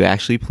sport that you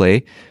actually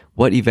play,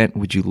 what event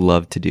would you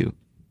love to do?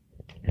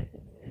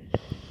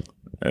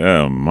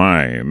 Oh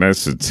my,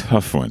 that's a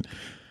tough one.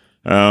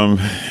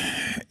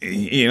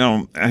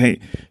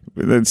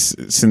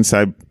 Since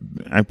I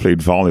played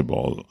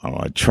volleyball,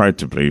 or I tried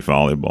to play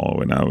volleyball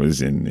when I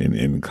was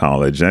in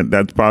college.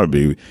 That's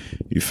probably,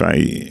 if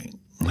I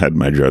had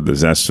my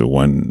druthers, that's the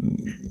one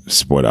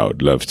sport I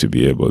would love to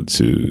be able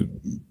to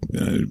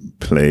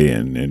play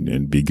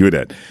and be good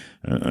at.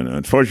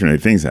 Unfortunately,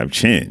 things have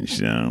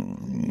changed.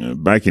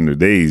 Back in the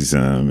days,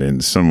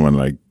 and someone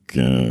like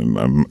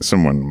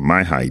someone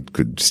my height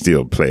could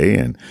still play,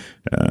 and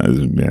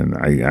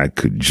I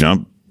could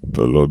jump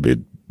a little bit.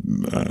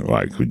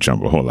 I could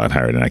jump a whole lot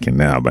higher than I can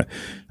now, but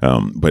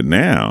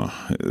now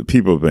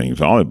people playing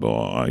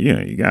volleyball,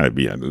 you got to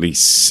be at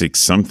least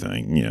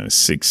 6'something,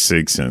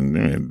 6'6",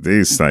 and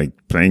it's like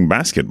playing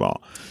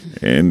basketball,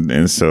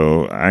 and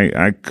so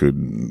I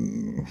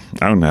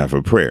don't have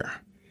a prayer,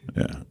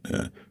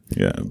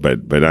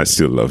 but I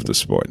still love the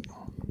sport.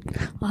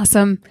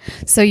 Awesome.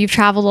 So you've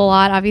traveled a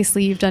lot.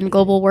 Obviously, you've done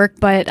global work,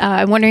 but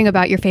I'm wondering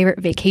about your favorite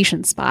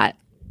vacation spot.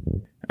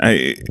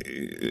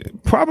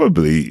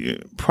 Probably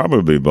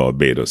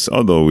Barbados,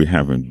 although we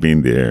haven't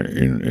been there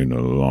in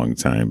a long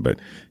time. But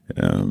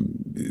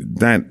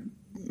that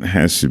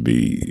has to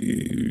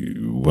be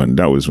one.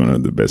 That was one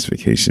of the best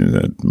vacations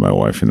that my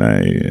wife and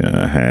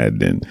I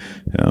had. And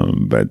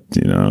but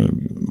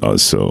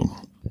also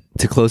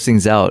to close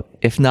things out,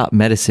 if not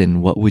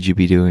medicine, what would you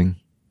be doing?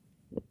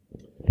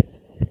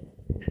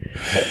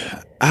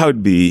 I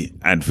would be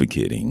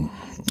advocating.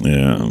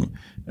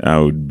 I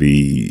would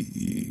be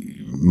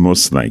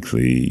most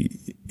likely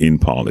in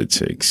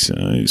politics,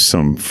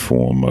 some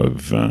form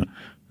of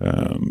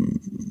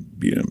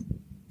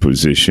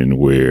position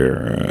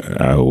where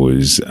I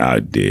was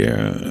out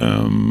there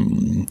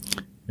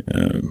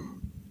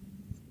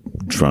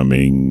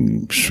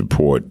drumming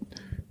support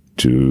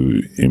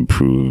to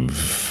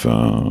improve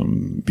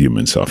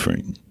human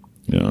suffering.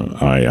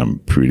 I am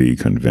pretty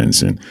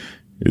convinced, and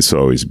it's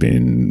always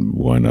been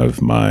one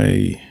of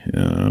my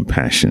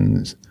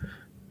passions.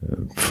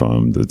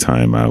 From the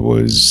time I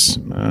was,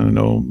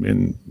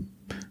 in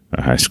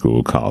high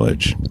school,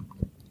 college,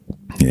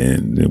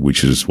 and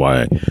which is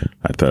why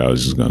I I thought I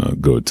was just going to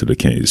go to the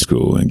Kennedy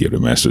School and get a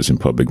master's in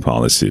public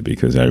policy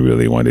because I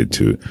really wanted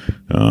to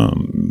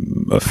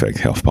affect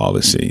health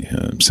policy.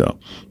 So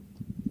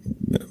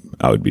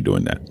I would be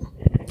doing that.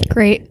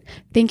 Great.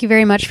 Thank you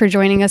very much for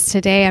joining us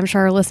today. I'm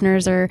sure our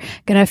listeners are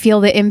going to feel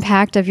the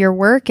impact of your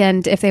work.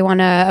 And if they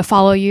want to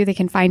follow you, they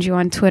can find you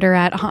on Twitter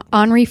at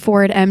Henry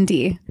Ford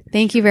MD.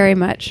 Thank you very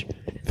much.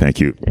 Thank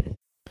you.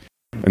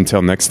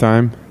 Until next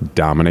time,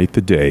 dominate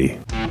the day.